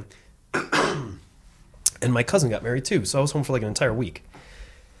wedding, and my cousin got married too, so I was home for like an entire week.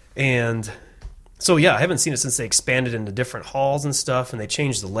 And so yeah, I haven't seen it since they expanded into different halls and stuff, and they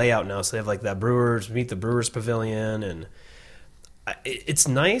changed the layout now, so they have like that Meet the Brewers Pavilion, and it's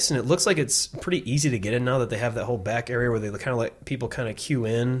nice, and it looks like it's pretty easy to get in now that they have that whole back area where they kind of let people kind of queue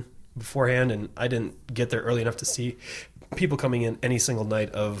in beforehand, and I didn't get there early enough to see people coming in any single night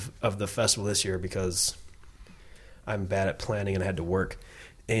of the festival this year because I'm bad at planning and I had to work.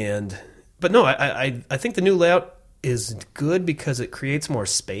 But no, I think the new layout is good because it creates more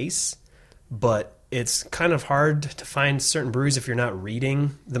space, but it's kind of hard to find certain breweries if you're not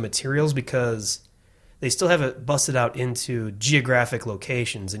reading the materials because they still have it busted out into geographic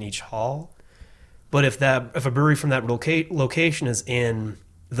locations in each hall. But if a brewery from that location is in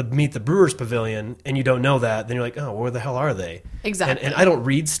the Meet the Brewers Pavilion and you don't know that, then you're like, oh, where the hell are they? Exactly. And I don't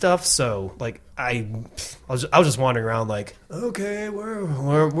read stuff, so like I was just wandering around like, okay,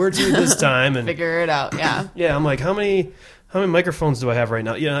 where's it this time? And Figure it out, yeah. yeah, I'm like, how many microphones do I have right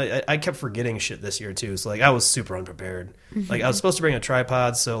now? Yeah, I kept forgetting shit this year too. So like I was super unprepared. Like I was supposed to bring a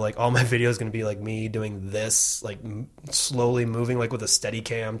tripod, so like all my videos going to be like me doing this, like slowly moving like with a steady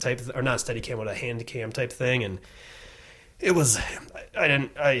cam type, or not steady cam, with a hand cam type thing, and it was,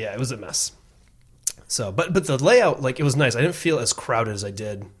 it was a mess. So, but the layout, like, it was nice. I didn't feel as crowded as I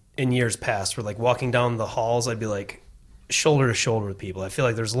did in years past, where, like, walking down the halls, I'd be, like, shoulder to shoulder with people. I feel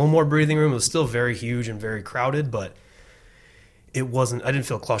like there's a little more breathing room. It was still very huge and very crowded, but I didn't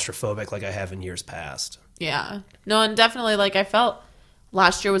feel claustrophobic like I have in years past. Yeah. No, and definitely, like, I felt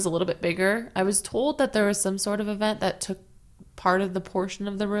last year was a little bit bigger. I was told that there was some sort of event that took part of the portion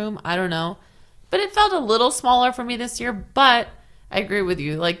of the room. I don't know. But it felt a little smaller for me this year, but I agree with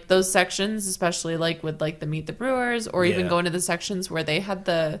you. Like those sections, especially like with like the Meet the Brewers, or even going to the sections where they had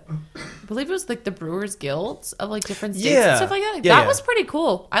I believe it was like the Brewers Guilds of like different states and stuff like that. That was pretty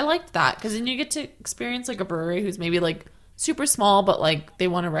cool. I liked that because then you get to experience like a brewery who's maybe like super small, but like they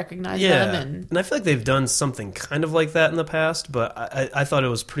want to recognize them. And I feel like they've done something kind of like that in the past, but I thought it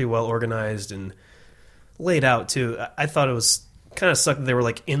was pretty well organized and laid out too. I thought it was kind of sucked that they were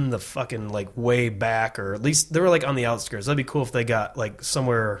like in the fucking like way back, or at least they were like on the outskirts. That'd be cool if they got like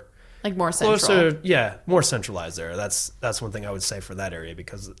somewhere like more central. Closer, more centralized there. That's one thing I would say for that area,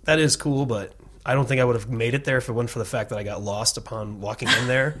 because that is cool, but I don't think I would have made it there if it wasn't for the fact that I got lost upon walking in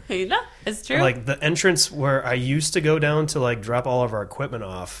there. You know, it's true. Like the entrance where I used to go down to like drop all of our equipment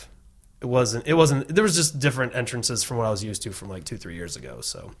off, it wasn't there was just different entrances from what I was used to from like 2-3 years ago.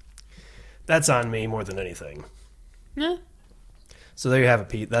 So that's on me more than anything. Yeah. So there you have it,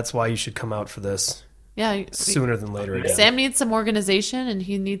 Pete. That's why you should come out for this. Yeah, sooner than later again. Sam needs some organization, and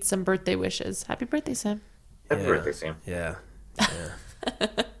he needs some birthday wishes. Happy birthday, Sam! Happy birthday, Sam! Yeah.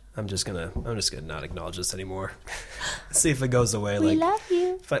 I'm just gonna not acknowledge this anymore. See if it goes away. We like, love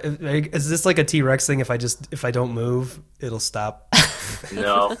you. Is this like a T-Rex thing? If I don't move, it'll stop.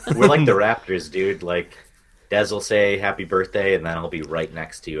 No, we're like the Raptors, dude. Like Des will say happy birthday, and then I'll be right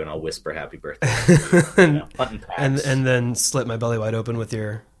next to you, and I'll whisper happy birthday. Hunting and packs. then slit my belly wide open with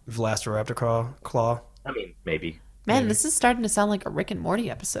your Velociraptor claw. I mean, maybe. Man, this is starting to sound like a Rick and Morty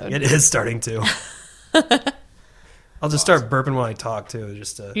episode. It is starting to. I'll just start burping while I talk too.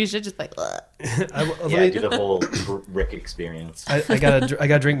 Just to, You should just like. Do the whole Rick experience. I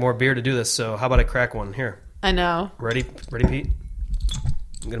gotta drink more beer to do this. So how about I crack one here? I know. Ready, Pete?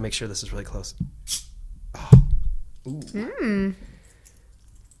 I'm gonna make sure this is really close. Oh. Did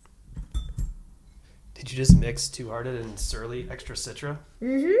you just mix Two Hearted and Surly extra Citra?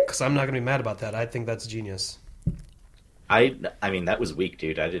 Because I'm not gonna be mad about that. I think that's genius. I mean, that was weak,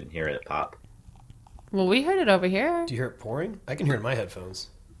 dude. I didn't hear it pop. Well, we heard it over here. Do you hear it pouring? I can hear it in my headphones.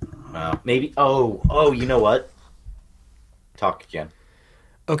 Maybe. Oh, you know what? Talk again.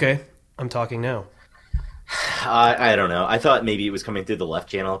 Okay, I'm talking now. I don't know. I thought maybe it was coming through the left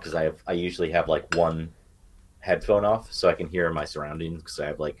channel because I usually have like one headphone off so I can hear my surroundings because I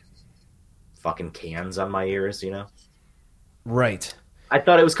have like fucking cans on my ears, you know? Right. I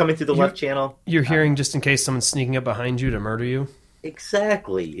thought it was coming through the left channel. You're hearing just in case someone's sneaking up behind you to murder you?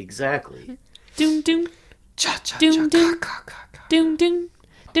 Exactly. Doom doom. Cha cha Doom cha. doom. Doom doom.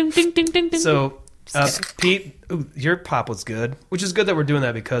 Doom ding ding ding ding. So, Pete, your pop was good, which is good that we're doing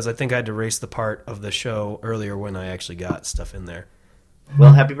that because I think I had to race the part of the show earlier when I actually got stuff in there.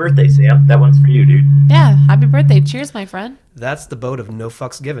 Well, happy birthday, Sam. That one's for you, dude. Yeah, happy birthday. Cheers, my friend. That's the boat of no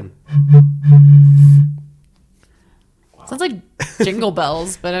fucks given. Sounds like jingle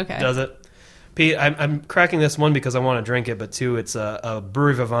bells, but okay. Does it? Pete, I'm cracking this one because I want to drink it, but two, it's a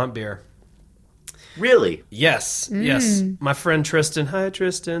Brewery Vivant beer. Really? Yes, yes. My friend Tristan, hi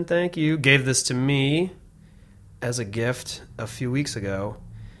Tristan, thank you, gave this to me as a gift a few weeks ago.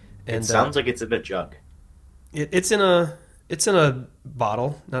 And It sounds like it's in a jug. It's in a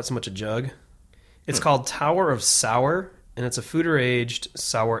bottle, not so much a jug. It's called Tower of Sour, and it's a foeder aged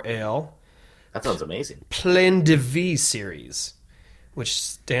sour ale. That sounds amazing. Plein de Vie series, which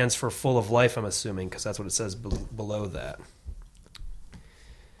stands for full of life, I'm assuming, because that's what it says below that.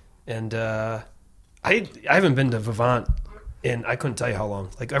 And I haven't been to Vivant in I couldn't tell you how long.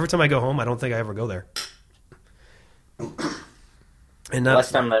 Like every time I go home, I don't think I ever go there. And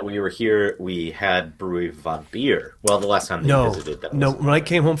Last time that we were here, we had Brewery Vivant beer. Well, the last time that you visited, that was... when I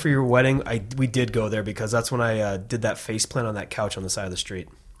came home for your wedding, we did go there because that's when I did that face plant on that couch on the side of the street.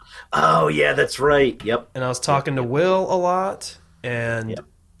 Oh yeah, that's right. Yep. And I was talking to Will a lot, and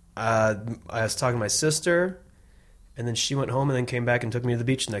I was talking to my sister, and then she went home and then came back and took me to the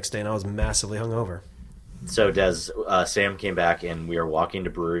beach the next day, and I was massively hungover. So Sam came back, and we are walking to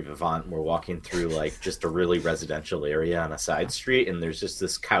Brewery Vivant. We're walking through like just a really residential area on a side street, and there's just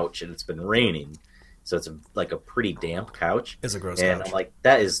this couch, and it's been raining, so it's like a pretty damp couch. It's a gross and couch. I'm like,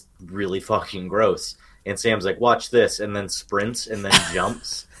 that is really fucking gross. And Sam's like, watch this, and then sprints and then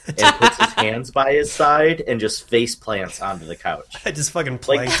jumps and puts his hands by his side and just face plants onto the couch. I just fucking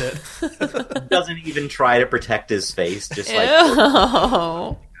planked it. Doesn't even try to protect his face, just like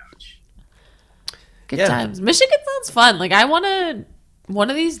Ew. Good Yeah. times. Michigan sounds fun. Like I want to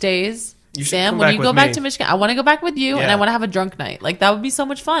one of these days. You should Sam, come when back you with go back me. to Michigan, I want to go back with you, and Yeah. I want to have a drunk night. Like that would be so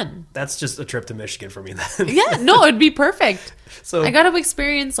much fun. That's just a trip to Michigan for me then. Yeah, no, it'd be perfect. So I got to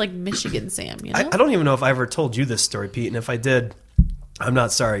experience like Michigan, Sam. You know, I don't even know if I ever told you this story, Pete, and if I did, I'm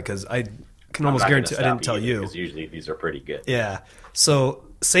not sorry because I can almost guarantee I didn't tell you. Because usually these are pretty good. Yeah. So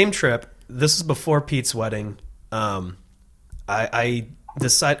same trip. This is before Pete's wedding. I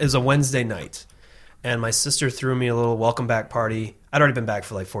decided it was a Wednesday night, and my sister threw me a little welcome back party. I'd already been back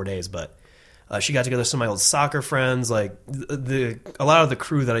for like 4 days, but she got together with some of my old soccer friends, like a lot of the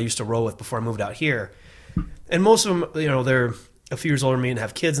crew that I used to roll with before I moved out here. And most of them, you know, they're a few years older than me and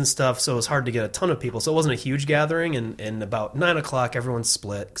have kids and stuff, so it was hard to get a ton of people. So it wasn't a huge gathering, and about 9 o'clock, everyone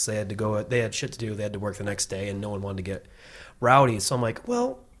split because they had to go. They had shit to do. They had to work the next day, and no one wanted to get rowdy. So I'm like,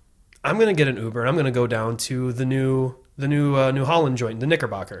 well, I'm gonna get an Uber, and I'm gonna go down to the New Holland joint, the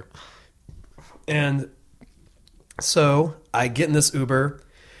Knickerbocker. And so I get in this Uber,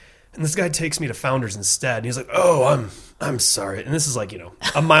 and this guy takes me to Founders instead. And he's like, "Oh, I'm sorry." And this is like, you know,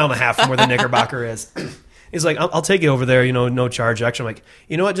 a mile and a half from where the Knickerbocker is. He's like, I'll take you over there, you know, no charge. Actually, I'm like,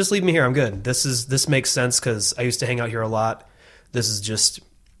 you know what? Just leave me here. I'm good. This makes sense because I used to hang out here a lot. This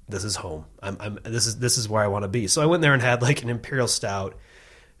is home. This is where I want to be. So I went there and had like an Imperial Stout,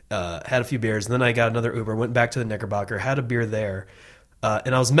 had a few beers, and then I got another Uber, went back to the Knickerbocker, had a beer there,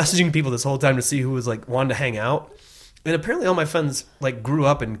 and I was messaging people this whole time to see who was like wanting to hang out. And apparently all my friends like grew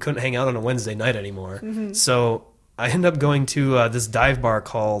up and couldn't hang out on a Wednesday night anymore. Mm-hmm. So I ended up going to this dive bar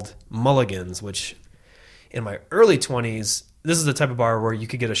called Mulligan's, which in my early 20s, this is the type of bar where you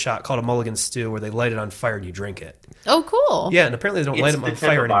could get a shot called a Mulligan Stew, where they light it on fire and you drink it. Oh, cool. Yeah, and apparently they don't light them on fire It's the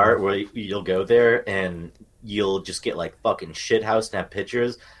type of bar anymore. where you'll go there and you'll just get like fucking shithouse and have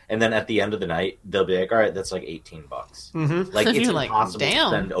pictures, and then at the end of the night they'll be like, all right, that's like $18. Mm-hmm. Like, it's You're like, impossible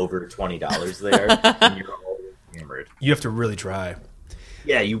damn. to spend over $20 there, and you're all hammered. You have to really try.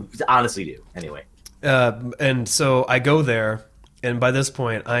 Yeah, you honestly do. Anyway, And so I go there, and by this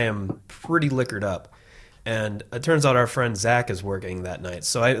point I am pretty liquored up. And it turns out our friend Zach is working that night.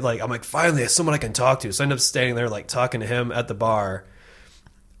 So I'm like, finally, someone I can talk to. So I end up standing there, like, talking to him at the bar.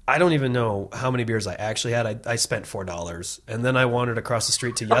 I don't even know how many beers I actually had. I spent $4. And then I wandered across the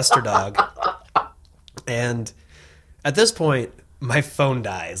street to Yesterdog. And at this point, my phone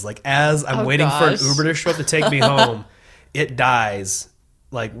dies. Like, as I'm waiting for an Uber to show up to take me home, it dies,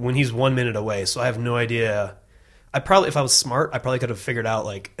 like, when he's 1 minute away. So I have no idea. If I was smart, I probably could have figured out,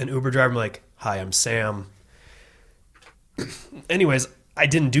 like, an Uber driver, like, hi, I'm Sam. Anyways, I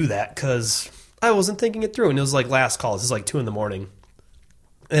didn't do that because I wasn't thinking it through. And it was like last call. This is like 2 a.m.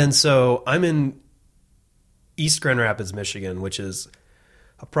 And so I'm in East Grand Rapids, Michigan, which is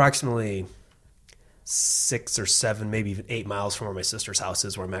approximately 6 or 7, maybe even 8 miles from where my sister's house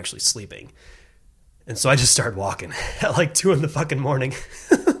is, where I'm actually sleeping. And so I just started walking at like 2 a.m.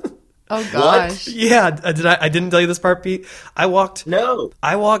 Oh, gosh. Yeah, I didn't tell you this part, Pete. I walked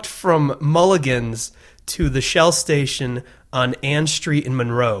from Mulligan's to the Shell station on Ann Street in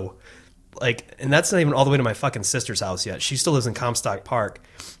Monroe. Like, and that's not even all the way to my fucking sister's house yet. She still lives in Comstock Park.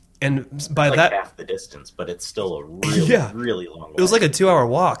 And by like that, half the distance, but it's still a really long way. it was like a 2-hour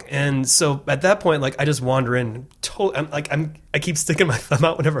walk. And so at that point, like, I just wander in. I keep sticking my thumb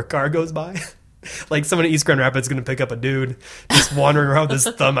out whenever a car goes by. Like, someone in East Grand Rapids is going to pick up a dude just wandering around with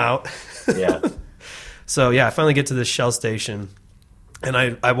his thumb out. Yeah. So, yeah, I finally get to this Shell station, and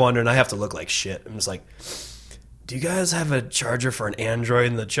I wander, and I have to look like shit. I'm just like, do you guys have a charger for an Android?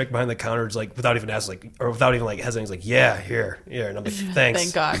 And the chick behind the counter is like, without even asking, like, or without even like hesitating, is like, yeah, here. And I'm like, thanks.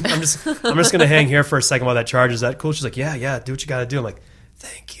 Thank God. I'm just going to hang here for a second while that charges. Is that cool? She's like, yeah, do what you got to do. I'm like,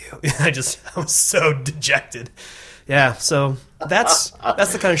 thank you. I was so dejected. Yeah, so that's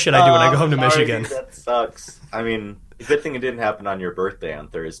the kind of shit I do when I go home to Michigan. That sucks. I mean, good thing it didn't happen on your birthday on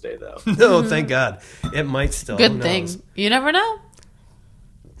Thursday, though. No, thank God. It might still. Good thing. You never know.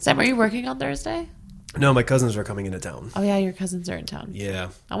 Sam, are you working on Thursday? No, my cousins are coming into town. Oh, yeah, your cousins are in town. Yeah.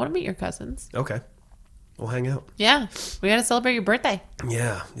 I want to meet your cousins. Okay. We'll hang out. Yeah. We got to celebrate your birthday.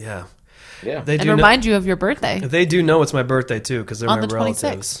 Yeah. Yeah. They And do remind you of your birthday. They do know it's my birthday, too, because they're On my the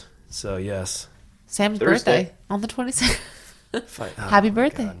relatives. So, yes. Sam's Thursday. birthday on the 26th. my Happy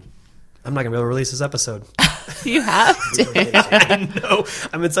birthday. God. I'm not going to be able to release this episode. You have to. I know.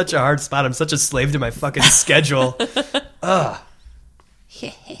 I'm in such a hard spot. I'm such a slave to my fucking schedule.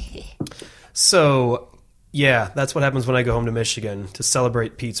 So, yeah, that's what happens when I go home to Michigan to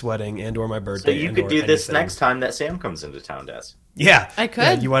celebrate Pete's wedding and or my So birthday. you and could or do this anything. next time that Sam comes into town, Des. Yeah. I could.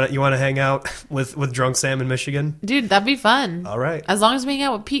 Yeah, you want to hang out with drunk Sam in Michigan? Dude, that'd be fun. All right. As long as we hang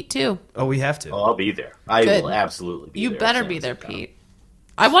out with Pete, too. Oh, we have to. Oh, I'll be there. I Good. will absolutely be You there. better if be Sam's there, in town. Pete.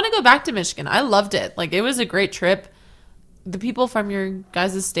 I want to go back to Michigan. I loved it. Like, it was a great trip. The people from your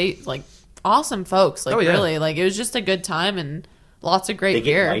guys' state, like, awesome folks. Like, Oh, yeah. really. Like, it was just a good time and lots of great They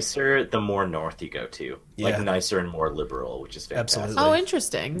get beer. nicer the more north you go to. Like, Yeah. nicer and more liberal, which is fantastic. Absolutely. Oh,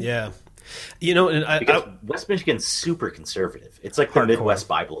 interesting. Yeah. You know, and Because West Michigan's super conservative. It's like the Hardcore. Midwest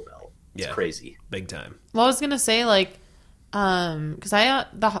Bible Belt. It's Yeah. crazy. big time. Well, I was going to say, like, because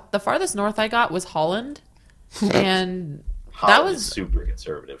the farthest north I got was Holland. And Holland was- is super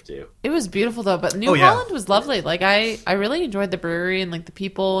conservative, too. it was beautiful, though. But New Oh, yeah. Holland was lovely. Like, I really enjoyed the brewery and, like, the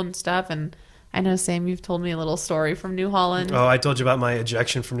people and stuff. And I know, Sam, you've told me a little story from New Holland. Oh, I told you about my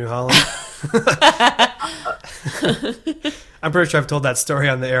ejection from New Holland. I'm pretty sure I've told that story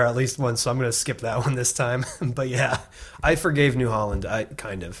on the air at least once, so I'm going to skip that one this time. But yeah, I forgave New Holland. I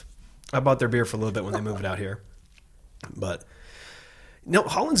bought their beer for a little bit when they moved out here. But no,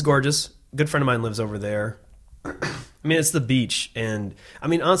 Holland's gorgeous. Good friend of mine lives over there. I mean, it's the beach, and I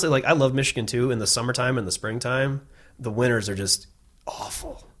mean, honestly, like, I love Michigan too. In the summertime and the springtime, the winters are just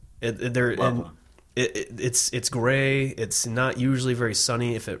awful. It's gray. It's not usually very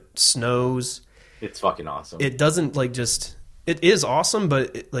sunny. If it snows, It's fucking awesome. it doesn't like just. It is awesome,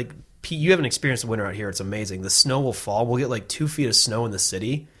 but like, Pete, you haven't experienced the winter out here. It's amazing. The snow will fall. We'll get like 2 feet of snow in the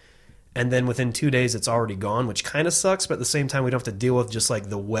city, and then within 2 days, it's already gone, which kind of sucks. But at the same time, we don't have to deal with just like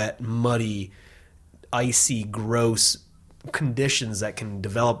the wet, muddy, icy, gross conditions that can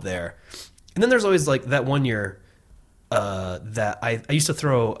develop there. And then there's always like that one year that I used to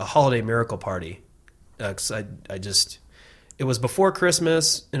throw a holiday miracle party because it it was before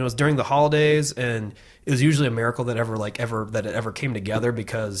Christmas and it was during the holidays, and it was usually a miracle that it ever came together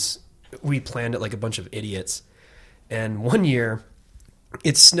because we planned it like a bunch of idiots. And one year,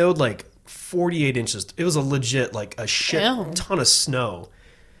 it snowed like 48 inches. It was a legit like a shit ton of snow.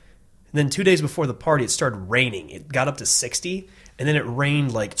 And then 2 days before the party, it started raining. It got up to 60, and then it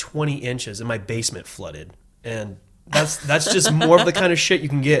rained like 20 inches, and my basement flooded. And that's just more of the kind of shit you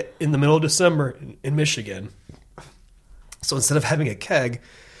can get in the middle of December in Michigan. So instead of having a keg,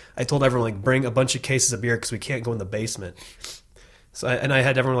 I told everyone, like, bring a bunch of cases of beer because we can't go in the basement. So I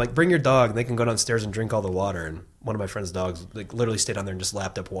had everyone like, bring your dog, and they can go downstairs and drink all the water. And one of my friend's dogs like literally stayed down there and just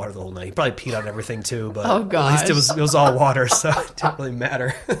lapped up water the whole night. He probably peed on everything too, but at least it was all water, so it didn't really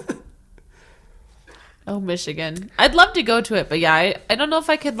matter. Oh, Michigan. I'd love to go to it, but yeah, I don't know if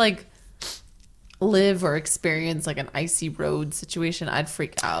I could like live or experience like an icy road situation. I'd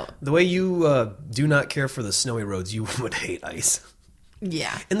freak out. The way you do not care for the snowy roads, you would hate ice.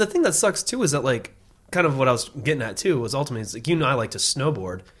 Yeah. And the thing that sucks too is that like kind of what I was getting at too was ultimately it's like, I like to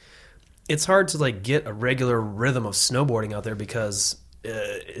snowboard. It's hard to like get a regular rhythm of snowboarding out there because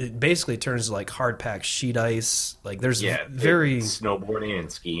it basically turns to like hard packed sheet ice. Like there's very snowboarding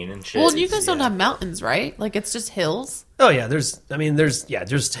and skiing and shit. Well, you guys don't have mountains, right? Like it's just hills. Oh yeah, there's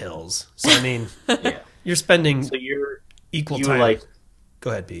just hills. So I mean, you're spending equal time. Like, go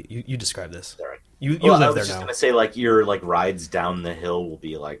ahead, Pete. You describe this. Sorry. You live there now. I was just gonna say like your like rides down the hill will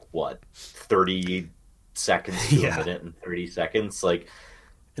be like what 30 seconds to a minute and 30 seconds like,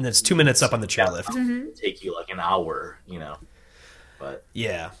 and then it's 2 minutes up on the chairlift. It'll take you like an hour, But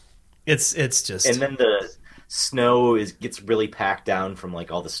yeah, it's just, and then the snow gets really packed down from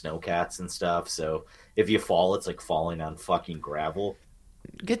like all the snowcats and stuff. So if you fall, it's like falling on fucking gravel.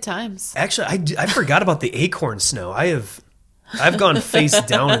 Good times. Actually, I forgot about the acorn snow. I've gone face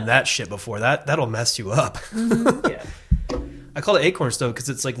down in that shit before. That'll mess you up. Yeah. I call it acorn snow because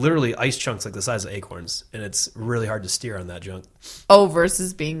it's like literally ice chunks like the size of acorns, and it's really hard to steer on that junk. Oh,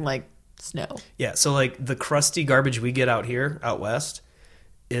 versus being like snow. Yeah, so like the crusty garbage we get out west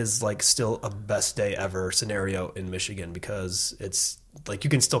is like still a best day ever scenario in Michigan because it's like you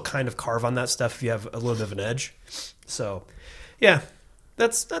can still kind of carve on that stuff if you have a little bit of an edge. So yeah,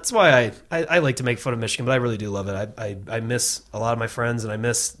 that's why I like to make fun of Michigan, but I really do love it. I miss a lot of my friends and I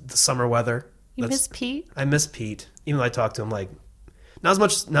miss the summer weather. You miss Pete? I miss Pete. Even though I talk to him like not as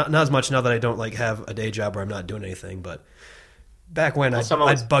much now that I don't like have a day job where I'm not doing anything, but back when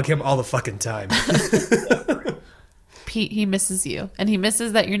I'd bug him all the fucking time. Pete, he misses you. And he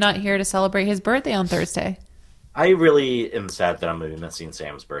misses that you're not here to celebrate his birthday on Thursday. I really am sad that I'm going to be missing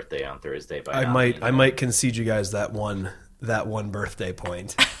Sam's birthday on Thursday. I might concede you guys that one birthday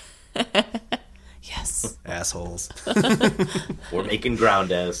point. Yes. Assholes. We're making ground,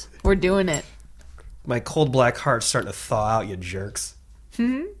 Des. We're doing it. My cold black heart's starting to thaw out, you jerks.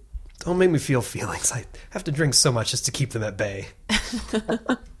 Don't make me feel feelings. I have to drink so much just to keep them at bay.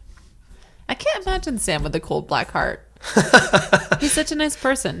 I can't imagine Sam with a cold black heart. He's such a nice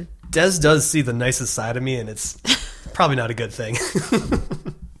person. Des does see the nicest side of me, and it's probably not a good thing.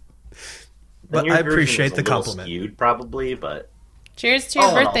 But I appreciate the compliment. Skewed, probably, but cheers to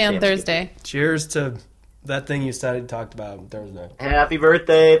your birthday on Thursday. Cheers to that thing you talked about on Thursday. Happy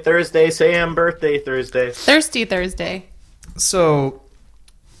birthday Thursday, Sam. Birthday Thursday. Thirsty Thursday. So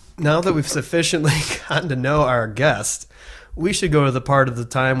now that we've sufficiently gotten to know our guest, we should go to the part of the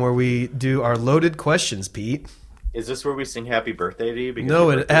time where we do our loaded questions, Pete. Is this where we sing happy birthday to you? No,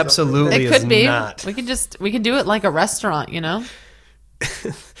 it absolutely is not. We can do it like a restaurant,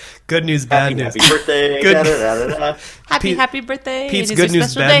 Good news, bad news. Happy birthday. Good. Happy birthday. Pete's good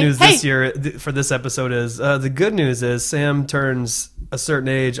news, bad news this year for this episode is the good news is Sam turns a certain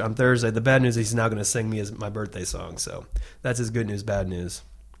age on Thursday. The bad news is he's now going to sing me my birthday song. So that's his good news, bad news.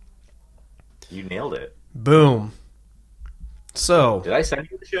 You nailed it. Boom. So did I send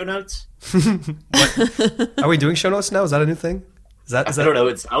you the show notes? Are we doing show notes now? Is that a new thing? I don't know.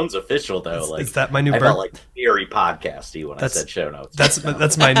 It sounds official though. Is that my new? I felt like very podcasty when I said show notes.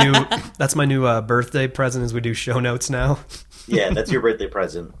 That's my new birthday present. Is we do show notes now. Yeah, that's your birthday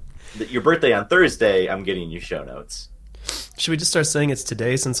present. Your birthday on Thursday. I'm getting you show notes. Should we just start saying it's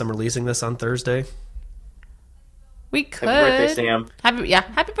today since I'm releasing this on Thursday? We could. Happy birthday, Sam.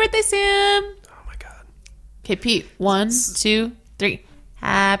 Happy birthday, Sam. Oh my god. Okay, Pete. 1, 2, 3.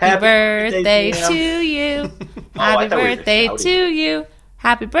 Happy birthday to you. Happy birthday to you.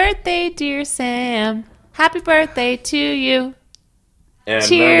 Happy birthday, dear Sam. Happy birthday to you. And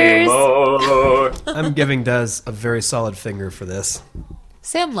cheers. I'm giving Des a very solid finger for this.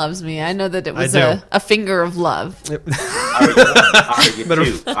 Sam loves me. I know that it was a finger of love. Are you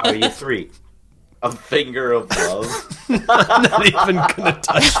 2? Are you 3? A finger of love. I'm not even gonna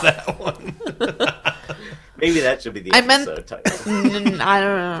touch that one. Maybe that should be the I meant- episode title.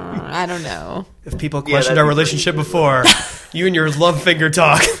 I don't know. If people Yeah, questioned that'd our be relationship pretty before, you and your love finger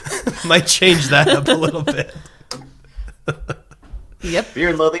talk might change that up a little bit. Yep. Fear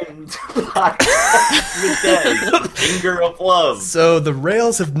and Loathing podcast with Des, finger of love. So the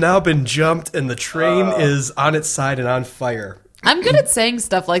rails have now been jumped, and the train is on its side and on fire. I'm good at saying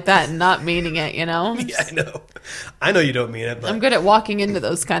stuff like that and not meaning it, you know? Yeah, I know. I know you don't mean it, but I'm good at walking into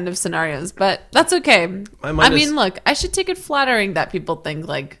those kind of scenarios, but that's okay. My mind I mean, is- look, I should take it flattering that people think,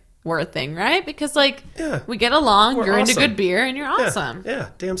 like, we're a thing, right? Because, like, Yeah. we get along, We're you're into awesome. good beer, and you're awesome. Yeah,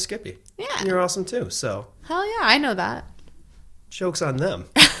 damn Skippy. Yeah. And you're awesome too. So Hell yeah, I know that. joke's on them.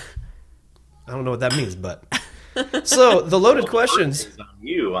 I don't know what that means, but so the loaded questions. Birthday's on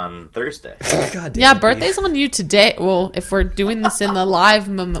you on Thursday. God damn Yeah, it, birthday's on you today. Well, if we're doing this in the live,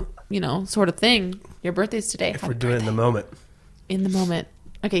 sort of thing, your birthday's today. If we're doing it in the moment. In the moment.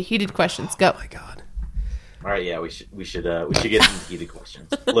 Okay, heated questions. Go. Oh my god. All right, yeah, we should get some heated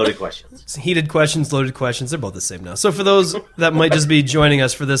questions, loaded questions. So heated questions, loaded questions, they're both the same now. So for those that might just be joining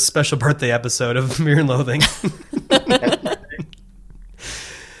us for this special birthday episode of Fear and Loathing,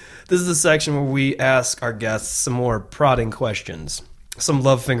 this is the section where we ask our guests some more prodding questions. Some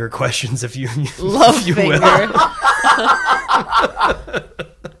love finger questions, if you Love if you finger.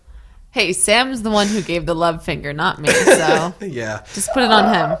 Hey, Sam's the one who gave the love finger, not me. So Yeah. just put it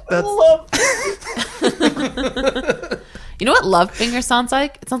on him. You know what love finger sounds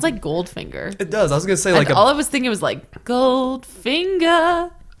like? It sounds like Goldfinger. It does. I was going to say Like like all I was thinking was like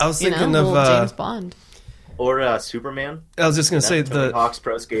Goldfinger. I was You thinking know, of little James Bond. Or Superman. I was just going to say Tony Hawk's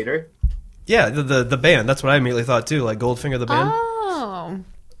Pro Skater. the band. That's what I immediately thought too, like Goldfinger the band. Oh,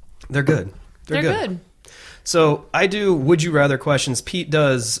 They're good. they're good. So I do would you rather questions. Pete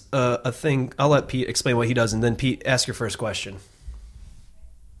does a thing. I'll let Pete explain what he does, and then Pete, ask your first question.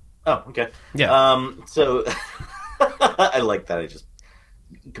 Oh, okay. Yeah. So I like that. I just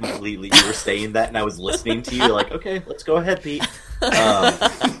completely you were saying that, and I was listening to you. Like, okay, let's go ahead, Pete.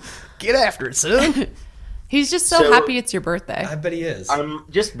 Get after it, son. He's just so So- happy it's your birthday. I bet he is. I'm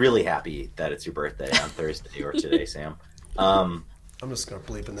just really happy that it's your birthday on Thursday or today, Sam. I'm just gonna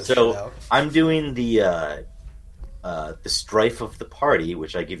bleep in this shit So out. I'm doing the strife of the party,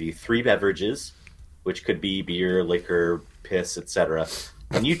 which I give you 3 beverages, which could be beer, liquor, piss, etc.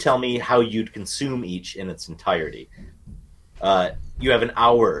 And you tell me how you'd consume each in its entirety. You have an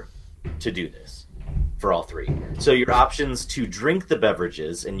hour to do this for all 3. So your options to drink the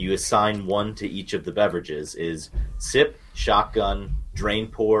beverages, and you assign one to each of the beverages, is sip, shotgun, drain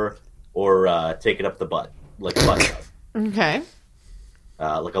pour, or take it up the butt, like a butt chug. Okay.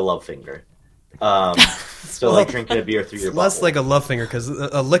 Like a love finger. So like drinking a beer through your Less butthole. like a love finger, because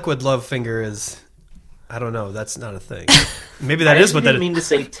a liquid love finger is, I don't know, that's not a thing. Maybe that I is what that didn't is. mean to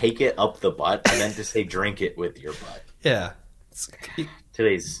say take it up the butt. I meant to say drink it with your butt. Yeah.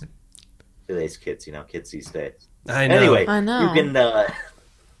 Today's kids, kids these days. I know. Anyway, I know. you can.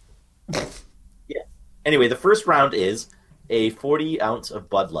 Yeah. Anyway, the first round is a 40 ounce of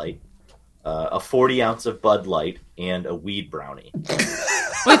Bud Light, a 40 ounce of Bud Light, and a weed brownie.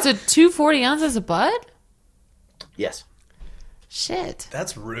 Wait, so 240 ounces of bud? Yes. Shit.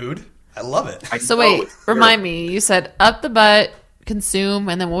 That's rude. I love it. So know, wait, it's remind me. You said up the butt, consume,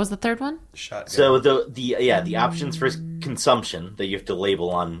 and then what was the third one? Shotgun. So the options for consumption that you have to label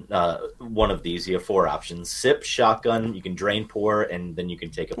on one of these, you have 4 options: sip, shotgun, you can drain pour, and then you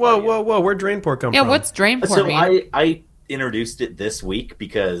can take a party out. whoa! Where'd drain pour come Yeah, from? what's drain pour So mean? I introduced it this week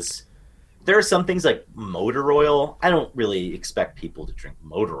because there are some things like motor oil. I don't really expect people to drink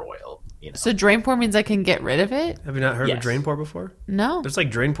motor oil. So drain pour means I can get rid of it? Have you not heard of Yes. drain pour before? No. There's like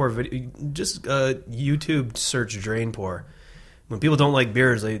drain pour video. Just YouTube search drain pour. When people don't like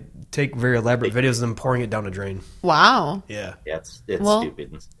beers, they take very elaborate videos of them pouring it down a drain. Wow. Yeah. Yeah, it's Well-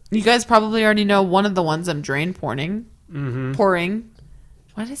 stupid. You guys probably already know one of the ones I'm drain pouring. Mm-hmm. Pouring.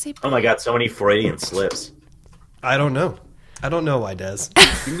 Why did I say Oh my god, so many Freudian slips. I don't know. I don't know why, Des.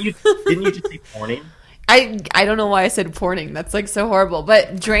 Didn't you just say porning? I don't know why I said pouring. That's like so horrible.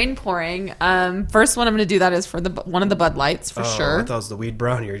 But drain pouring. First one I'm going to do that is for one of the Bud Lights for I sure. thought it was the weed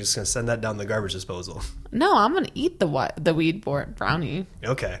brownie. You're just going to send that down the garbage disposal. No, I'm going to eat the weed brownie.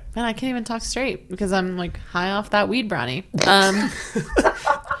 Okay. Man, I can't even talk straight because I'm like high off that weed brownie.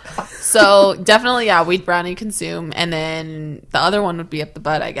 So definitely, yeah, weed brownie consume, and then the other one would be up the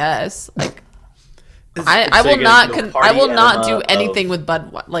butt, I guess. Like, I so will you're not, gonna do a I will party not do enema anything of-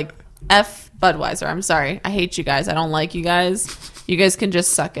 with F Budweiser. I'm sorry, I hate you guys. I don't like you guys. You guys can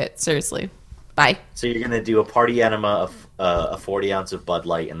just suck it. Seriously, bye. So you're gonna do a party enema of a 40 ounce of Bud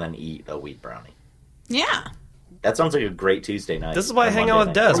Light and then eat a weed brownie. Yeah. That sounds like a great Tuesday night. This is why I or hang out with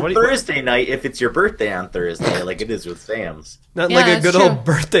Monday night. Des. Or What do you- Thursday night if it's your birthday on Thursday, like it is with Sam's. Not Yeah, like a that's good true. old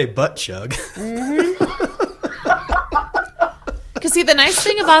birthday butt chug. Because see, the nice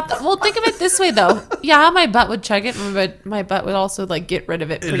thing about well, think of it this way though. Yeah, my butt would chug it, but my butt would also like get rid of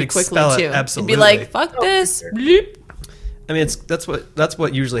it pretty quickly expel it, too. absolutely. It'd be like, fuck this. sure. Bloop. I mean, that's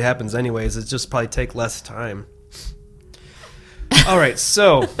what usually happens anyways. It's just probably take less time. All right,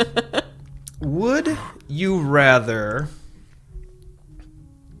 so would you rather...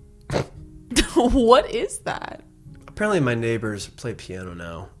 What is that? Apparently my neighbors play piano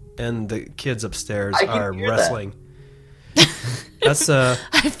now, and the kids upstairs I can are hear that. wrestling. That's I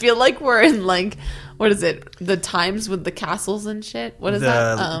feel like we're in like, what is it? The times with the castles and shit. What is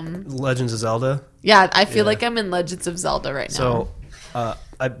that? Legends of Zelda. Yeah, I feel Yeah. like I'm in Legends of Zelda right now. So,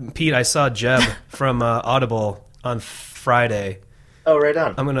 Pete, I saw Jeb from Audible on Friday. Oh, right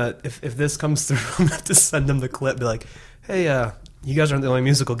on. I'm gonna if this comes through, I'm gonna have to send him the clip. Be like, hey, you guys aren't the only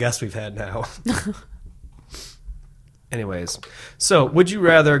musical guests we've had now. Anyways, so would you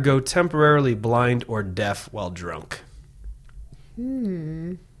rather go temporarily blind or deaf while drunk?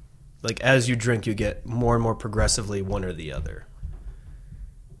 Like as you drink, you get more and more progressively one or the other.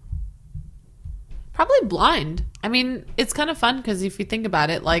 Probably blind. I mean, it's kind of fun because if you think about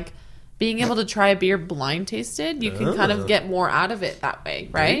it, like being able to try a beer blind tasted, you can kind of get more out of it that way,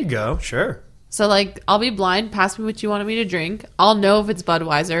 There you right? go. Sure. So like, I'll be blind. Pass me what you wanted me to drink. I'll know if it's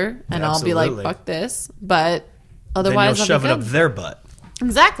Budweiser, and I'll be like, Absolutely. "Fuck this." But Then otherwise, you'll I'll shove be it up good. their butt.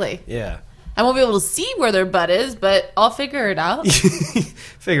 Exactly. Yeah. I won't be able to see where their butt is, but I'll figure it out.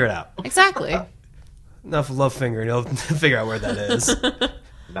 Figure it out. Exactly. Enough love finger, and you'll figure out where that is.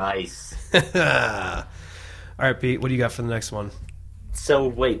 Nice. All right, Pete. What do you got for the next one? So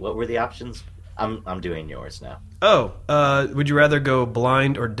wait, what were the options? I'm doing yours now. Oh, would you rather go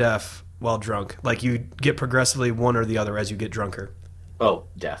blind or deaf while drunk? Like you get progressively one or the other as you get drunker. Oh,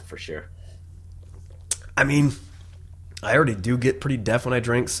 deaf for sure. I mean, I already do get pretty deaf when I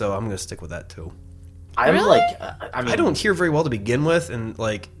drink, so I'm going to stick with that too. I'm Really? like, I mean, I don't hear very well to begin with, and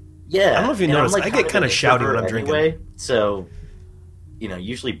like, Yeah, I don't know if you and I'm, noticed, I get kind kinda an shouty when introvert I'm drinking. anyway, so,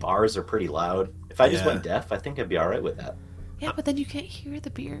 usually bars are pretty loud. If I just Yeah. went deaf, I think I'd be all right with that. Yeah, but then you can't hear the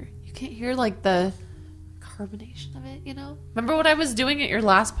beer. You can't hear like the carbonation of it, you know? Remember what I was doing at your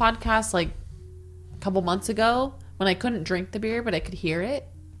last podcast like a couple months ago when I couldn't drink the beer but I could hear it?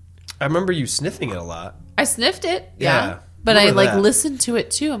 I remember you sniffing it a lot. I sniffed it, Yeah, yeah. But I remember like that. listened to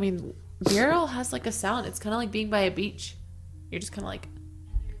it too. I mean, beer all has like a sound. It's kind of like being by a beach. You're just kind of like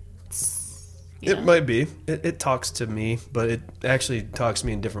you It know? might be. It talks to me, but it actually talks to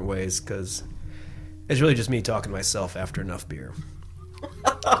me in different ways because it's really just me talking to myself after enough beer.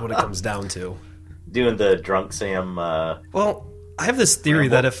 That's what it comes down to. Doing the drunk Sam. Well, I have this theory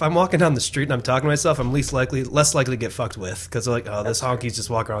that if I'm walking down the street and I'm talking to myself, I'm less likely to get fucked with because they're like, oh, this honky's just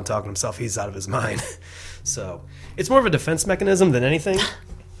walking around talking to himself. He's out of his mind. So it's more of a defense mechanism than anything.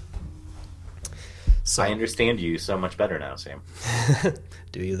 So I understand you so much better now, Sam.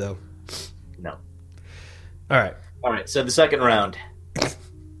 do you though? No. All right, All right, so the second round.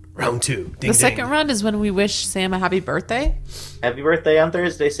 round two. Ding, The second ding. round is when we wish Sam a happy birthday. Happy birthday on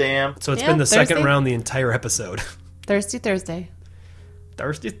Thursday, Sam. So it's Yeah, been the second Thursday. round the entire episode. Thirsty Thursday.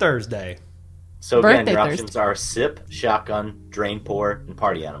 Thirsty Thursday. So again, Birthday your Thursday. options are sip, shotgun, drain pour, and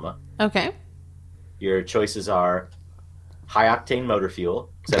party enema. Okay. Your choices are high octane motor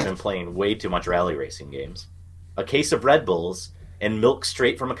fuel, because I've been playing way too much rally racing games, a case of Red Bulls, and milk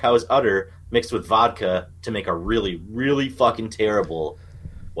straight from a cow's udder mixed with vodka to make a really, really fucking terrible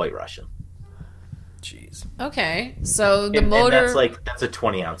White Russian. Jeez. Okay. So the And motor that's a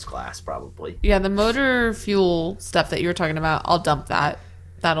 20-ounce glass probably. Yeah, the motor fuel stuff that you were talking about, I'll dump that.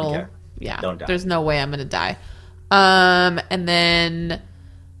 That'll Okay. yeah. Don't die. There's no way I'm gonna die. And then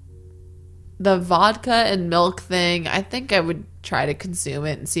the vodka and milk thing, I think I would try to consume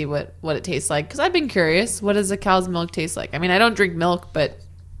it and see what it tastes like. Because I've been curious. What does a cow's milk taste like? I mean, I don't drink milk, but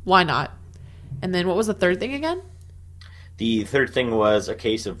why not? And then what was the third thing again? The third thing was a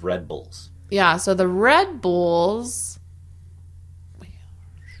case of Red Bulls. Yeah, so the Red Bulls.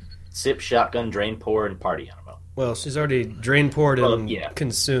 Sip, shotgun, drain pour, and party enema. Well, she's already drain poured and Well, yeah.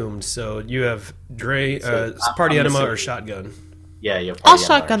 consumed, so you have So, party I'm enema gonna or say- shotgun. Yeah, you have I'll party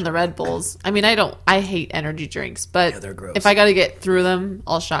enema. shotgun the Red Bulls. I mean, I hate energy drinks, but Yeah, they're gross. if I got to get through them,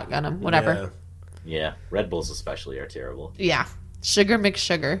 I'll shotgun them. Whatever. Yeah, Red Bulls especially are terrible. Yeah. Sugar mix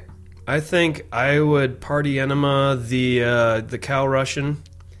sugar. I think I would party enema the cow Russian.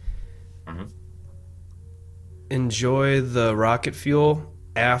 Mhm. Enjoy the rocket fuel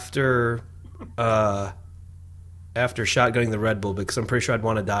after shotgunning the Red Bull because I'm pretty sure I'd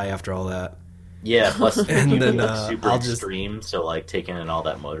want to die after all that. Yeah, plus And then, super I'll just- extreme. So like taking in all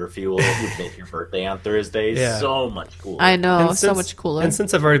that motor fuel would make your birthday on Thursday Yeah. so much cooler. I know, And so since- much cooler. And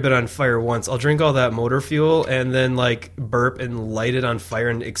since I've already been on fire once, I'll drink all that motor fuel and then like burp and light it on fire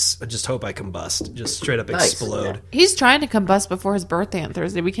and just hope I combust, just straight up Nice, explode. yeah. He's trying to combust before his birthday on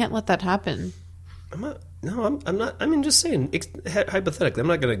Thursday. We can't let that happen. I'm not. I mean, just saying hypothetically, I'm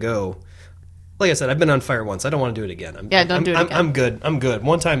not gonna go. Like I said, I've been on fire once. I don't want to do it again. Don't do it again. I'm good. I'm good.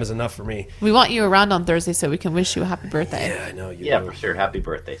 One time is enough for me. We want you around on Thursday so we can wish you a happy birthday. Yeah, I know you. Yeah, do. for sure. Happy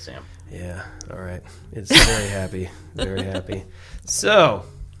birthday, Sam. Yeah. All right. It's very happy. Very happy. So,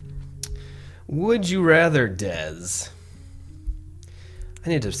 would you rather, Des? I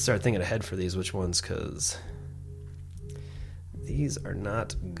need to start thinking ahead for these. Which ones? Because these are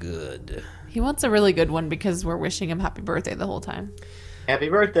not good. He wants a really good one because we're wishing him happy birthday the whole time. Happy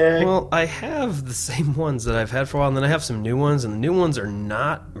birthday. Well, I have the same ones that I've had for a while, and then I have some new ones, and the new ones are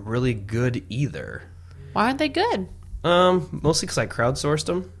not really good either. Why aren't they good? Mostly because I crowdsourced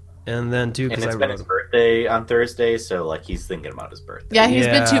them, and then too and because it's I been wrote his birthday on Thursday, so like he's thinking about his birthday. Yeah, he's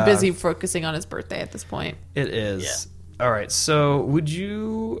been too Yeah. busy focusing on his birthday at this point. It is. All right, so would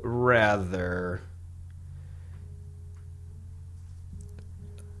you rather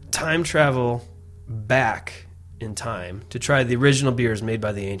time travel back in time to try the original beers made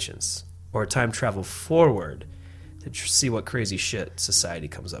by the ancients, or time travel forward to see what crazy shit society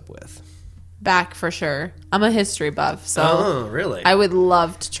comes up with? Back for sure. I'm a history buff, so Oh, really? I would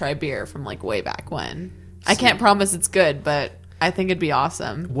love to try beer from like way back when. I can't promise it's good, but I think it'd be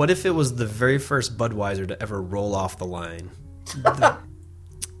awesome. What if it was the very first Budweiser to ever roll off the line?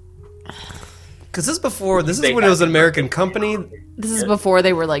 Because this is when it was an American company. This is before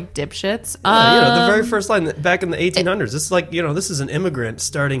they were like dipshits. The very first line back in the 1800s. This is like, this is an immigrant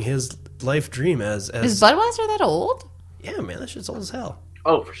starting his life dream as Is Budweiser that old? yeah, man, that shit's old as hell.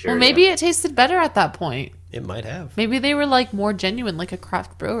 Oh, for sure. Well, maybe it tasted better at that point. It might have. Maybe they were like more genuine, like a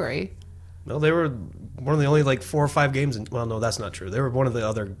craft brewery. No, they were one of the only like 4 or 5 games. Well, no, that's not true. They were one of the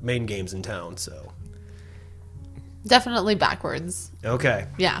other main games in town. So Definitely backwards. okay,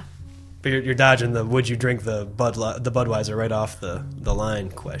 Yeah. but you're dodging the would you drink the Budweiser right off the line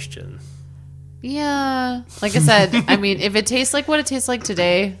question. Yeah. Like I said, I mean, if it tastes like what it tastes like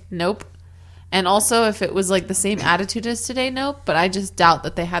today, nope. And also, if it was like the same attitude as today, nope. But I just doubt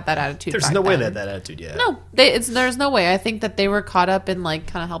that they had that attitude. There's back no way then. they had that attitude yet. No, there's no way. I think that they were caught up in like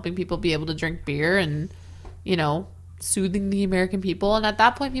kind of helping people be able to drink beer and, soothing the American people. And at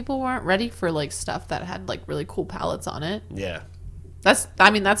that point, people weren't ready for like stuff that had like really cool palettes on it. Yeah. That's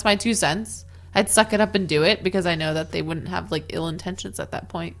my 2 cents. I'd suck it up and do it because I know that they wouldn't have like ill intentions at that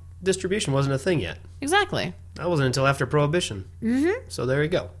point. Distribution wasn't a thing yet. Exactly. That wasn't until after Prohibition. Mm-hmm. So there you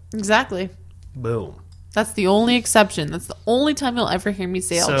go. Exactly. Boom. That's the only exception. That's the only time you'll ever hear me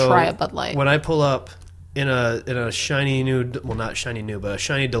say I'll try a Bud Light. When I pull up in a shiny new, well, not shiny new, but a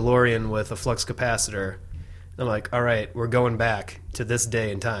shiny DeLorean with a flux capacitor, I'm like, all right, we're going back to this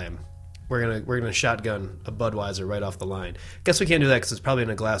day and time. We're gonna shotgun a Budweiser right off the line. Guess we can't do that because it's probably in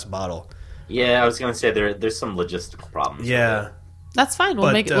a glass bottle. Yeah, I was gonna say there's some logistical problems. Yeah, with it. That's fine.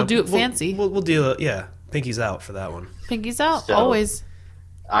 We'll we'll do it fancy. We'll deal it. Yeah, pinky's out for that one. Pinky's out So- always.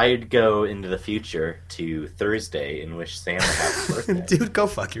 I'd go into the future to Thursday and wish Sam a happy birthday. Dude, go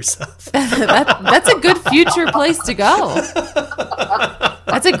fuck yourself. That's a good future place to go.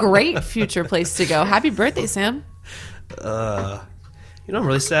 That's a great future place to go. Happy birthday, Sam. You know what I'm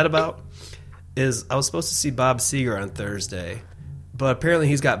really sad about is I was supposed to see Bob Seger on Thursday, but apparently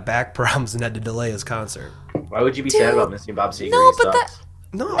he's got back problems and had to delay his concert. Why would you be sad about missing Bob Seger? No, He but sucks.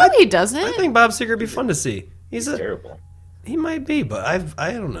 No, No, he doesn't. I think Bob Seger would be fun to see. It's terrible. He might be, but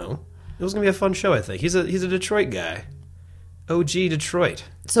I don't know. It was gonna be a fun show. I think he's a Detroit guy, OG Detroit.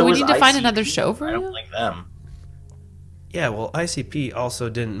 So we was need to find ICP. another show for I you? don't like them. Yeah, well, ICP also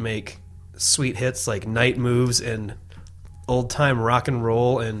didn't make sweet hits like Night Moves and Old Time Rock and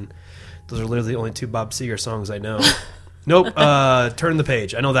Roll, and those are literally the only 2 Bob Seger songs I know. Nope. Turn the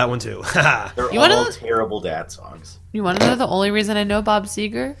Page. I know that one too. They're You wanna- all terrible dad songs. You want to know the only reason I know Bob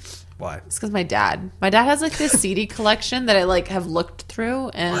Seger? Why? It's because my dad has like this CD collection that I like have looked through.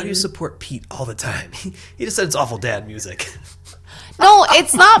 And Why do you support Pete all the time? He just said it's awful dad music. No,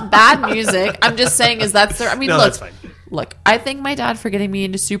 it's not bad music. I'm just saying is that's their. I mean, No, look, that's fine. Look, I thank my dad for getting me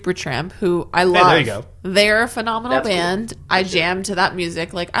into Supertramp, who I love. there you go. They're a phenomenal That's cool. band. I jam to that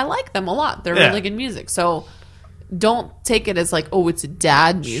music. Like I like them a lot. They're Yeah. really good music. So don't take it as like, oh, it's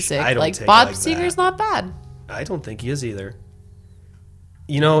dad music. I don't Like take it Bob like Seger's that. not bad. I don't think he is either.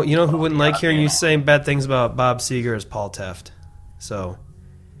 You know who wouldn't like hearing you saying bad things about Bob Seger is Paul Teft. So,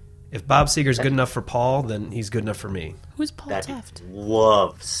 if Bob Seger's good enough for Paul, then he's good enough for me. Who's Paul That Teft?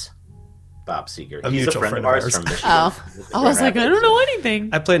 loves Bob Seger. A He's a mutual friend friend of of ours ours. from Michigan. Oh, I was like, I don't know anything.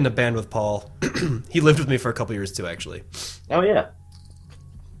 I played in a band with Paul. He lived with me for a couple years too, actually. Oh yeah.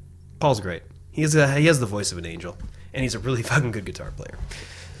 Paul's great. He has the voice of an angel, and he's a really fucking good guitar player.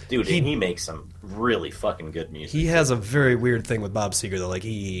 Dude, he makes some really fucking good music. He has a very weird thing with Bob Seger though. Like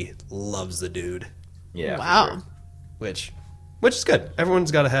he loves the dude, Yeah. Wow. For sure. which is good.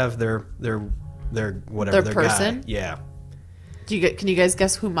 Everyone's got to have their whatever Their guy. person? Yeah. Can you guys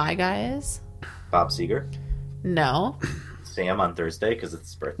guess who my guy is? Bob Seger. No. Sam on Thursday because it's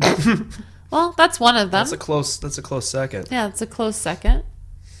his birthday. Well, that's one of them. That's a close second. Yeah, it's a close second.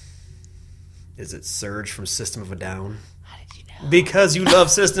 Is it Surge from System of a Down? How did you know? Because you love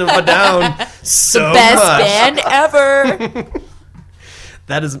System of a Down so Best much. band ever.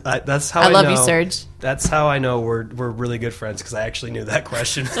 That's how I love know. you, Surge. That's how I know we're really good friends because I actually knew that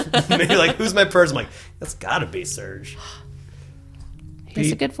question. Maybe like, who's my person? I'm like, that's got to be Surge. He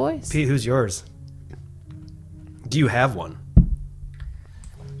has a good voice. Pete, who's yours? Do you have one?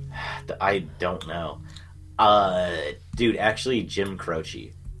 I don't know. Dude, actually, Jim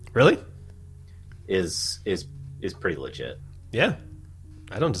Croce Really? is pretty legit. Yeah.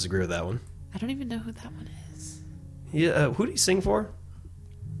 I don't disagree with that one. I don't even know who that one is. Yeah. Who did he sing for?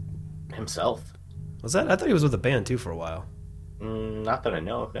 Himself. Was that? I thought he was with a band too for a while. Not that I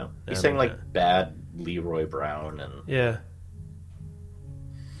know of, no. He Yeah, sang okay. like Bad Leroy Brown and Yeah.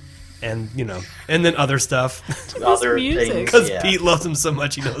 And and then other stuff. other music. things. Because Yeah. Pete loves him so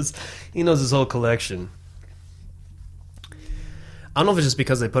much, he knows his whole collection. I don't know if it's just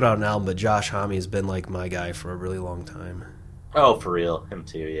because they put out an album, but Josh Homme's been like my guy for a really long time. Oh, for real. Him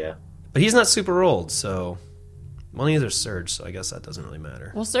too, yeah. But he's not super old, so neither is Surge, so I guess that doesn't really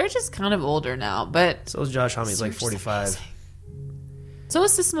matter. Well, Surge is kind of older now, but So is Josh Homme. He's like Surge is 45. amazing. So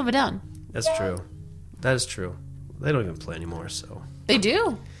is System of a Down. That's true. That is true. They don't even play anymore, so. They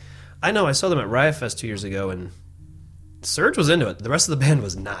do. I know, I saw them at Riot Fest 2 years ago, and Surge was into it. The rest of the band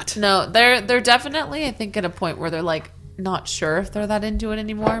was not. No, they're definitely, I think, at a point where they're like not sure if they're that into it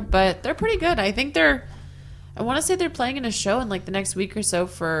anymore, but they're pretty good. I think I want to say they're playing in a show in like the next week or so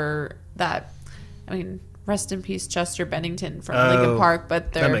for that. I mean, rest in peace, Chester Bennington from Linkin Park,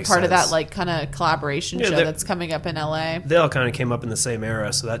 but they're makes part of that sense. like kind of collaboration Yeah, show they're- that's coming up in LA. They all kind of came up in the same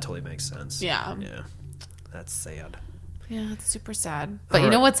era, so that totally makes sense. Yeah. Yeah. That's sad. Yeah, it's super sad. But you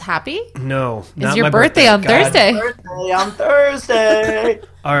All know right. what's happy? No. It's not your my birthday on God. Thursday. Birthday on Thursday.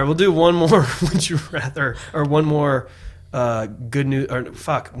 All right, we'll do one more Would You Rather, or one more good news, or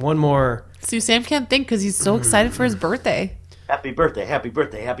one more. So Sam can't think because he's so excited for his birthday. Happy birthday, happy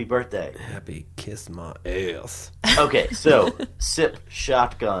birthday, happy birthday. Happy kiss my ass. Okay, so sip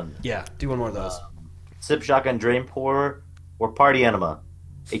shotgun. Yeah, do one more of those. Sip shotgun, drain pour, or party enema.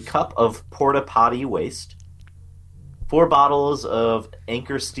 A cup of porta potty waste. 4 bottles of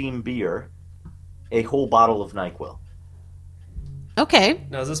Anchor Steam beer. A whole bottle of NyQuil. Okay.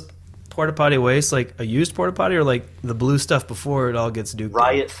 Now, is this porta potty waste like a used porta potty or like the blue stuff before it all gets duked?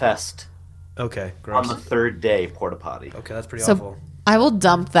 Riot Fest Okay, on gross. the 3rd day porta potty. Okay, that's pretty So awful. I will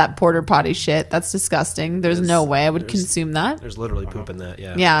dump that porter potty shit. That's disgusting. There's no way I would there's- consume that. There's literally poop in that,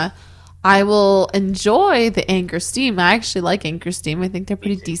 yeah. Yeah. I will enjoy the Anchor Steam. I actually like Anchor Steam. I think they're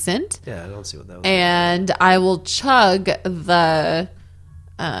pretty decent. Yeah, I don't see what that was. And I will chug the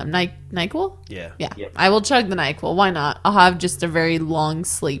NyQuil. Yeah. Yeah. Yep. I will chug the NyQuil. Why not? I'll have just a very long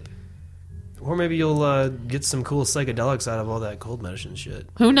sleep. Or maybe you'll get some cool psychedelics out of all that cold medicine shit.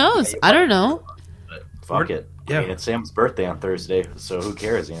 Who knows? I don't know. But fuck it. yeah. I mean, it's Sam's birthday on Thursday, so who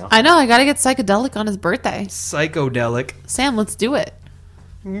cares, you know? I know. I got to get psychedelic on his birthday. Psychodelic. Sam, let's do it.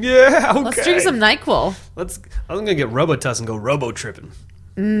 Yeah, okay. Let's drink some NyQuil. I'm gonna get Robitussin and go robo tripping.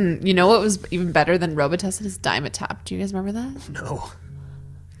 You know what was even better than Robitussin is Dimetap. Do you guys remember that? No.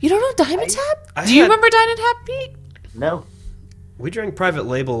 You don't know Dimetap? I Do you had- remember Dimetap, Pete? No. We drank private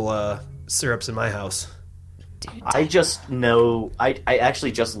label syrups in my house. Dude, I just know. I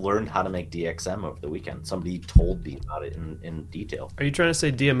actually just learned how to make DXM over the weekend. Somebody told me about it in detail. Are you trying to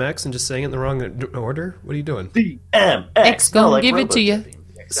say DMX and just saying it in the wrong order? What are you doing? DMX. X gonna give it to you. Robo-tripping. DXM.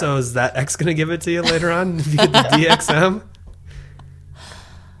 So is that X gonna give it to you later on if you get the DXM?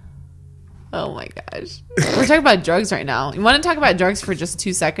 oh my gosh. We're talking about drugs right now. You want to talk about drugs for just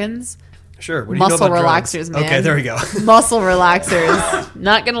 2 seconds? Sure. What do Muscle you know about drugs? relaxers, man. Okay, there we go. Muscle relaxers.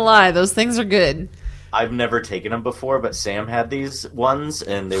 Not gonna lie, those things are good. I've never taken them before, but Sam had these ones,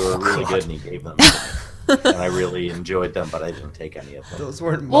 and they were really good, and he gave them to me. And I really enjoyed them, but I didn't take any of them. Those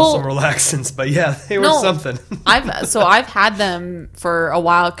weren't Well- muscle relaxants, but yeah, they were No. something. I've had them for a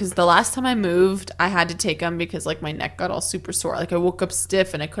while because the last time I moved, I had to take them because like my neck got all super sore. Like I woke up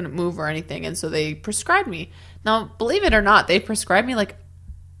stiff and I couldn't move or anything, and so they prescribed me. Now, believe it or not, they prescribed me like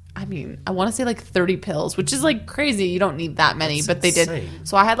I've mean, I want to say like 30 pills, which is like crazy. You don't need that many, That's but they insane. did.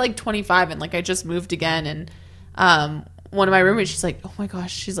 So I had like 25, and like I just moved again, and one of my roommates, she's like, oh my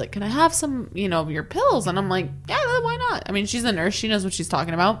gosh, she's like, can I have some, of your pills? And I'm like, yeah, why not? I mean, she's a nurse. She knows what she's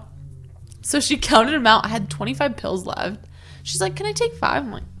talking about. So she counted them out. I had 25 pills left. She's like, can I take 5?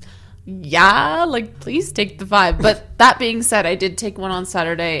 I'm like, yeah, like, please take the 5. But that being said, I did take one on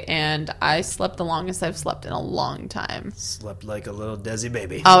Saturday, and I slept the longest I've slept in a long time. Slept like a little Desi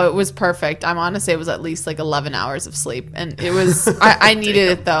baby. Oh, it was perfect. I'm honest, it was at least like 11 hours of sleep, and it was. I needed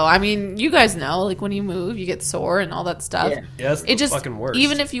it though. I mean, you guys know, like when you move, you get sore and all that stuff. Yeah, that's the fucking worst.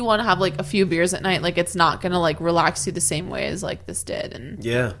 Even if you want to have like a few beers at night, like it's not gonna like relax you the same way as like this did. And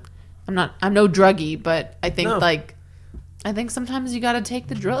yeah, I'm no druggie, but I think No. I think sometimes you got to take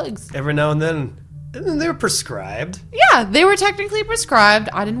the drugs. every now and then they were prescribed. Yeah, they were technically prescribed.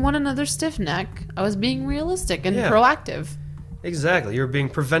 I didn't want another stiff neck. I was being realistic and Yeah. proactive. Exactly, you're being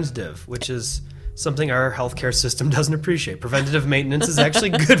preventative, which is something our healthcare system doesn't appreciate. Preventative maintenance is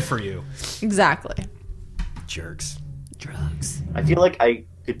actually good for you. Exactly. Jerks. Drugs. I feel like I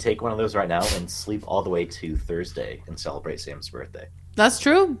could take one of those right now and sleep all the way to Thursday and celebrate Sam's birthday. That's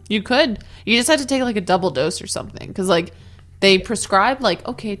true. You could. You just had to take like a double dose or something. Because like they prescribed like,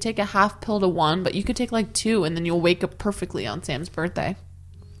 okay, take a half pill to 1, but you could take like 2 and then you'll wake up perfectly on Sam's birthday.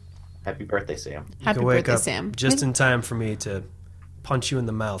 Happy birthday, Sam. Happy You wake birthday, up Sam. just in time for me to punch you in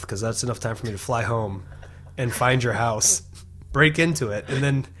the mouth, because that's enough time for me to fly home and find your house, break into it, and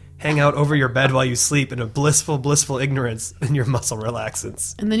then hang out over your bed while you sleep in a blissful ignorance, and your muscle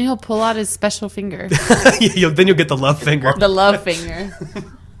relaxes. And then he'll pull out his special finger. Then you'll get the love finger. The love finger.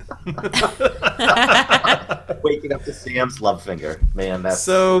 Waking up to Sam's love finger. Man, that's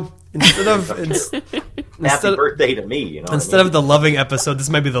So instead of happy instead, birthday to me, you know. instead of the loving episode, this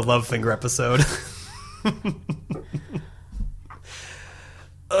might be the love finger episode.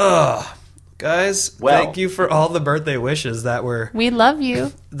 Ugh. Guys, Well- thank you for all the birthday wishes that were... We love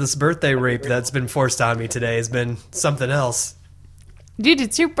you. This birthday rape that's been forced on me today has been something else. Dude,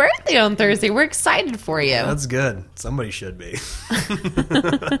 it's your birthday on Thursday. We're excited for you. That's good. Somebody should be.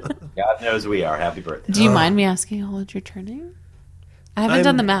 God knows we are. Happy birthday. Do you mind me asking how old you're turning? I haven't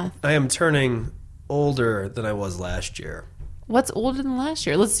done the math. I am turning older than I was last year. What's older than last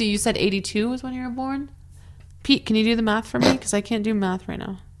year? Let's see. You said 82 was when you were born? Pete, can you do the math for me? Because I can't do math right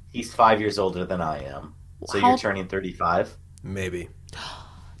now. He's 5 years older than I am. So How- you're turning 35? Maybe.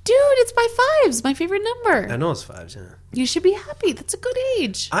 Dude, it's by 5s. My favorite number. I know it's 5, yeah. You should be happy. That's a good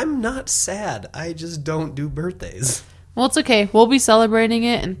age. I'm not sad. I just don't do birthdays. Well, it's okay. We'll be celebrating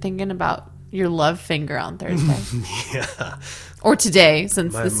it and thinking about your love finger on Thursday. Yeah. Or today,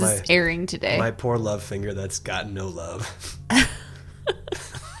 since My- this is my- airing today. My poor love finger that's got no love.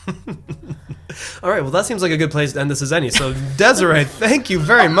 All right, well, that seems like a good place to end this as any. So, Desiree, thank you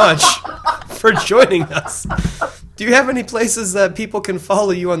very much for joining us. Do you have any places that people can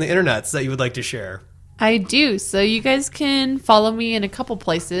follow you on the internet that you would like to share? I do. So you guys can follow me in a couple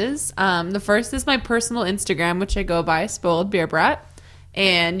places. The first is my personal Instagram, which I go by Spoiled Beer Brat.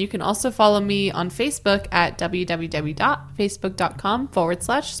 And you can also follow me on Facebook at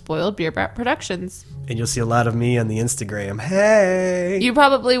www.facebook.com/Spoiled Beer Brat Productions. And you'll see a lot of me on the Instagram. Hey! You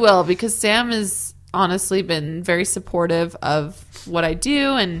probably will, because Sam has honestly been very supportive of what I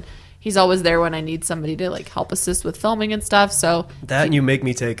do, and he's always there when I need somebody to like help assist with filming and stuff. So That and you make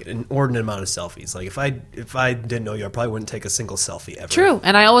me take an inordinate amount of selfies. Like if I didn't know you, I probably wouldn't take a single selfie ever. true,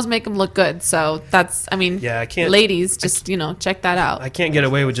 and I always make them look good. So that's, I mean, Yeah, I can't- ladies, just check that out. I can't get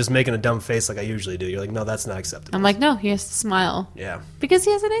away with just making a dumb face like I usually do. You're like, no, that's not acceptable. I'm like, no, he has to smile Yeah, because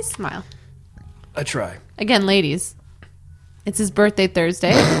he has a nice smile. I try. Again, ladies, it's his birthday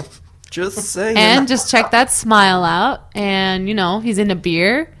Thursday, Just saying. and just check that smile out. And he's into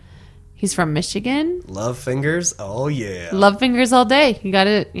beer. He's from Michigan. Love fingers. Oh yeah. Love fingers all day. You got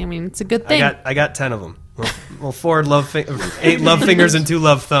it. I mean, it's a good thing. I got 10 of them. Well, 4 8 love fingers and 2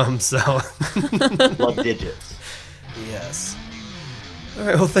 love thumbs. So Love digits. yes. All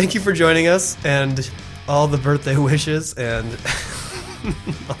right. Well, thank you for joining us and all the birthday wishes and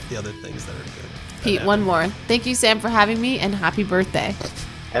all the other things that are good. Pete, one more. Thank you, Sam, for having me, and happy birthday.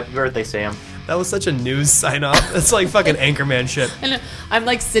 Happy birthday, Sam. That was such a news sign off. It's like fucking Anchorman shit. And I'm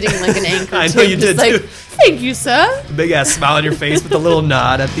like sitting like an anchor. I know too, you just did, like, too. Thank you, sir. Big ass smile on your face with a little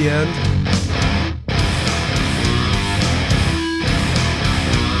nod at the end.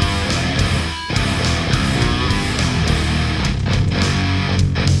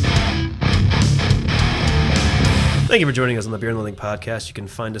 Thank you for joining us on the Beer and Loathing podcast. You can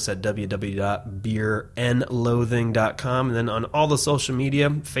find us at www.beerandloathing.com, and then on all the social media,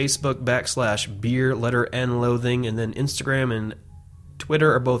 Facebook /beer letter N loathing, and then Instagram and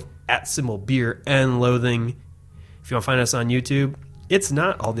Twitter are both @beer and loathing. If you want to find us on YouTube, it's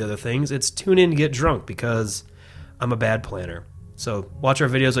not all the other things. It's tune in to get drunk because I'm a bad planner. So watch our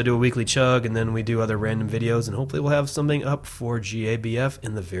videos. I do a weekly chug, and then we do other random videos, and hopefully we'll have something up for GABF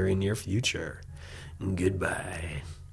in the very near future. Goodbye.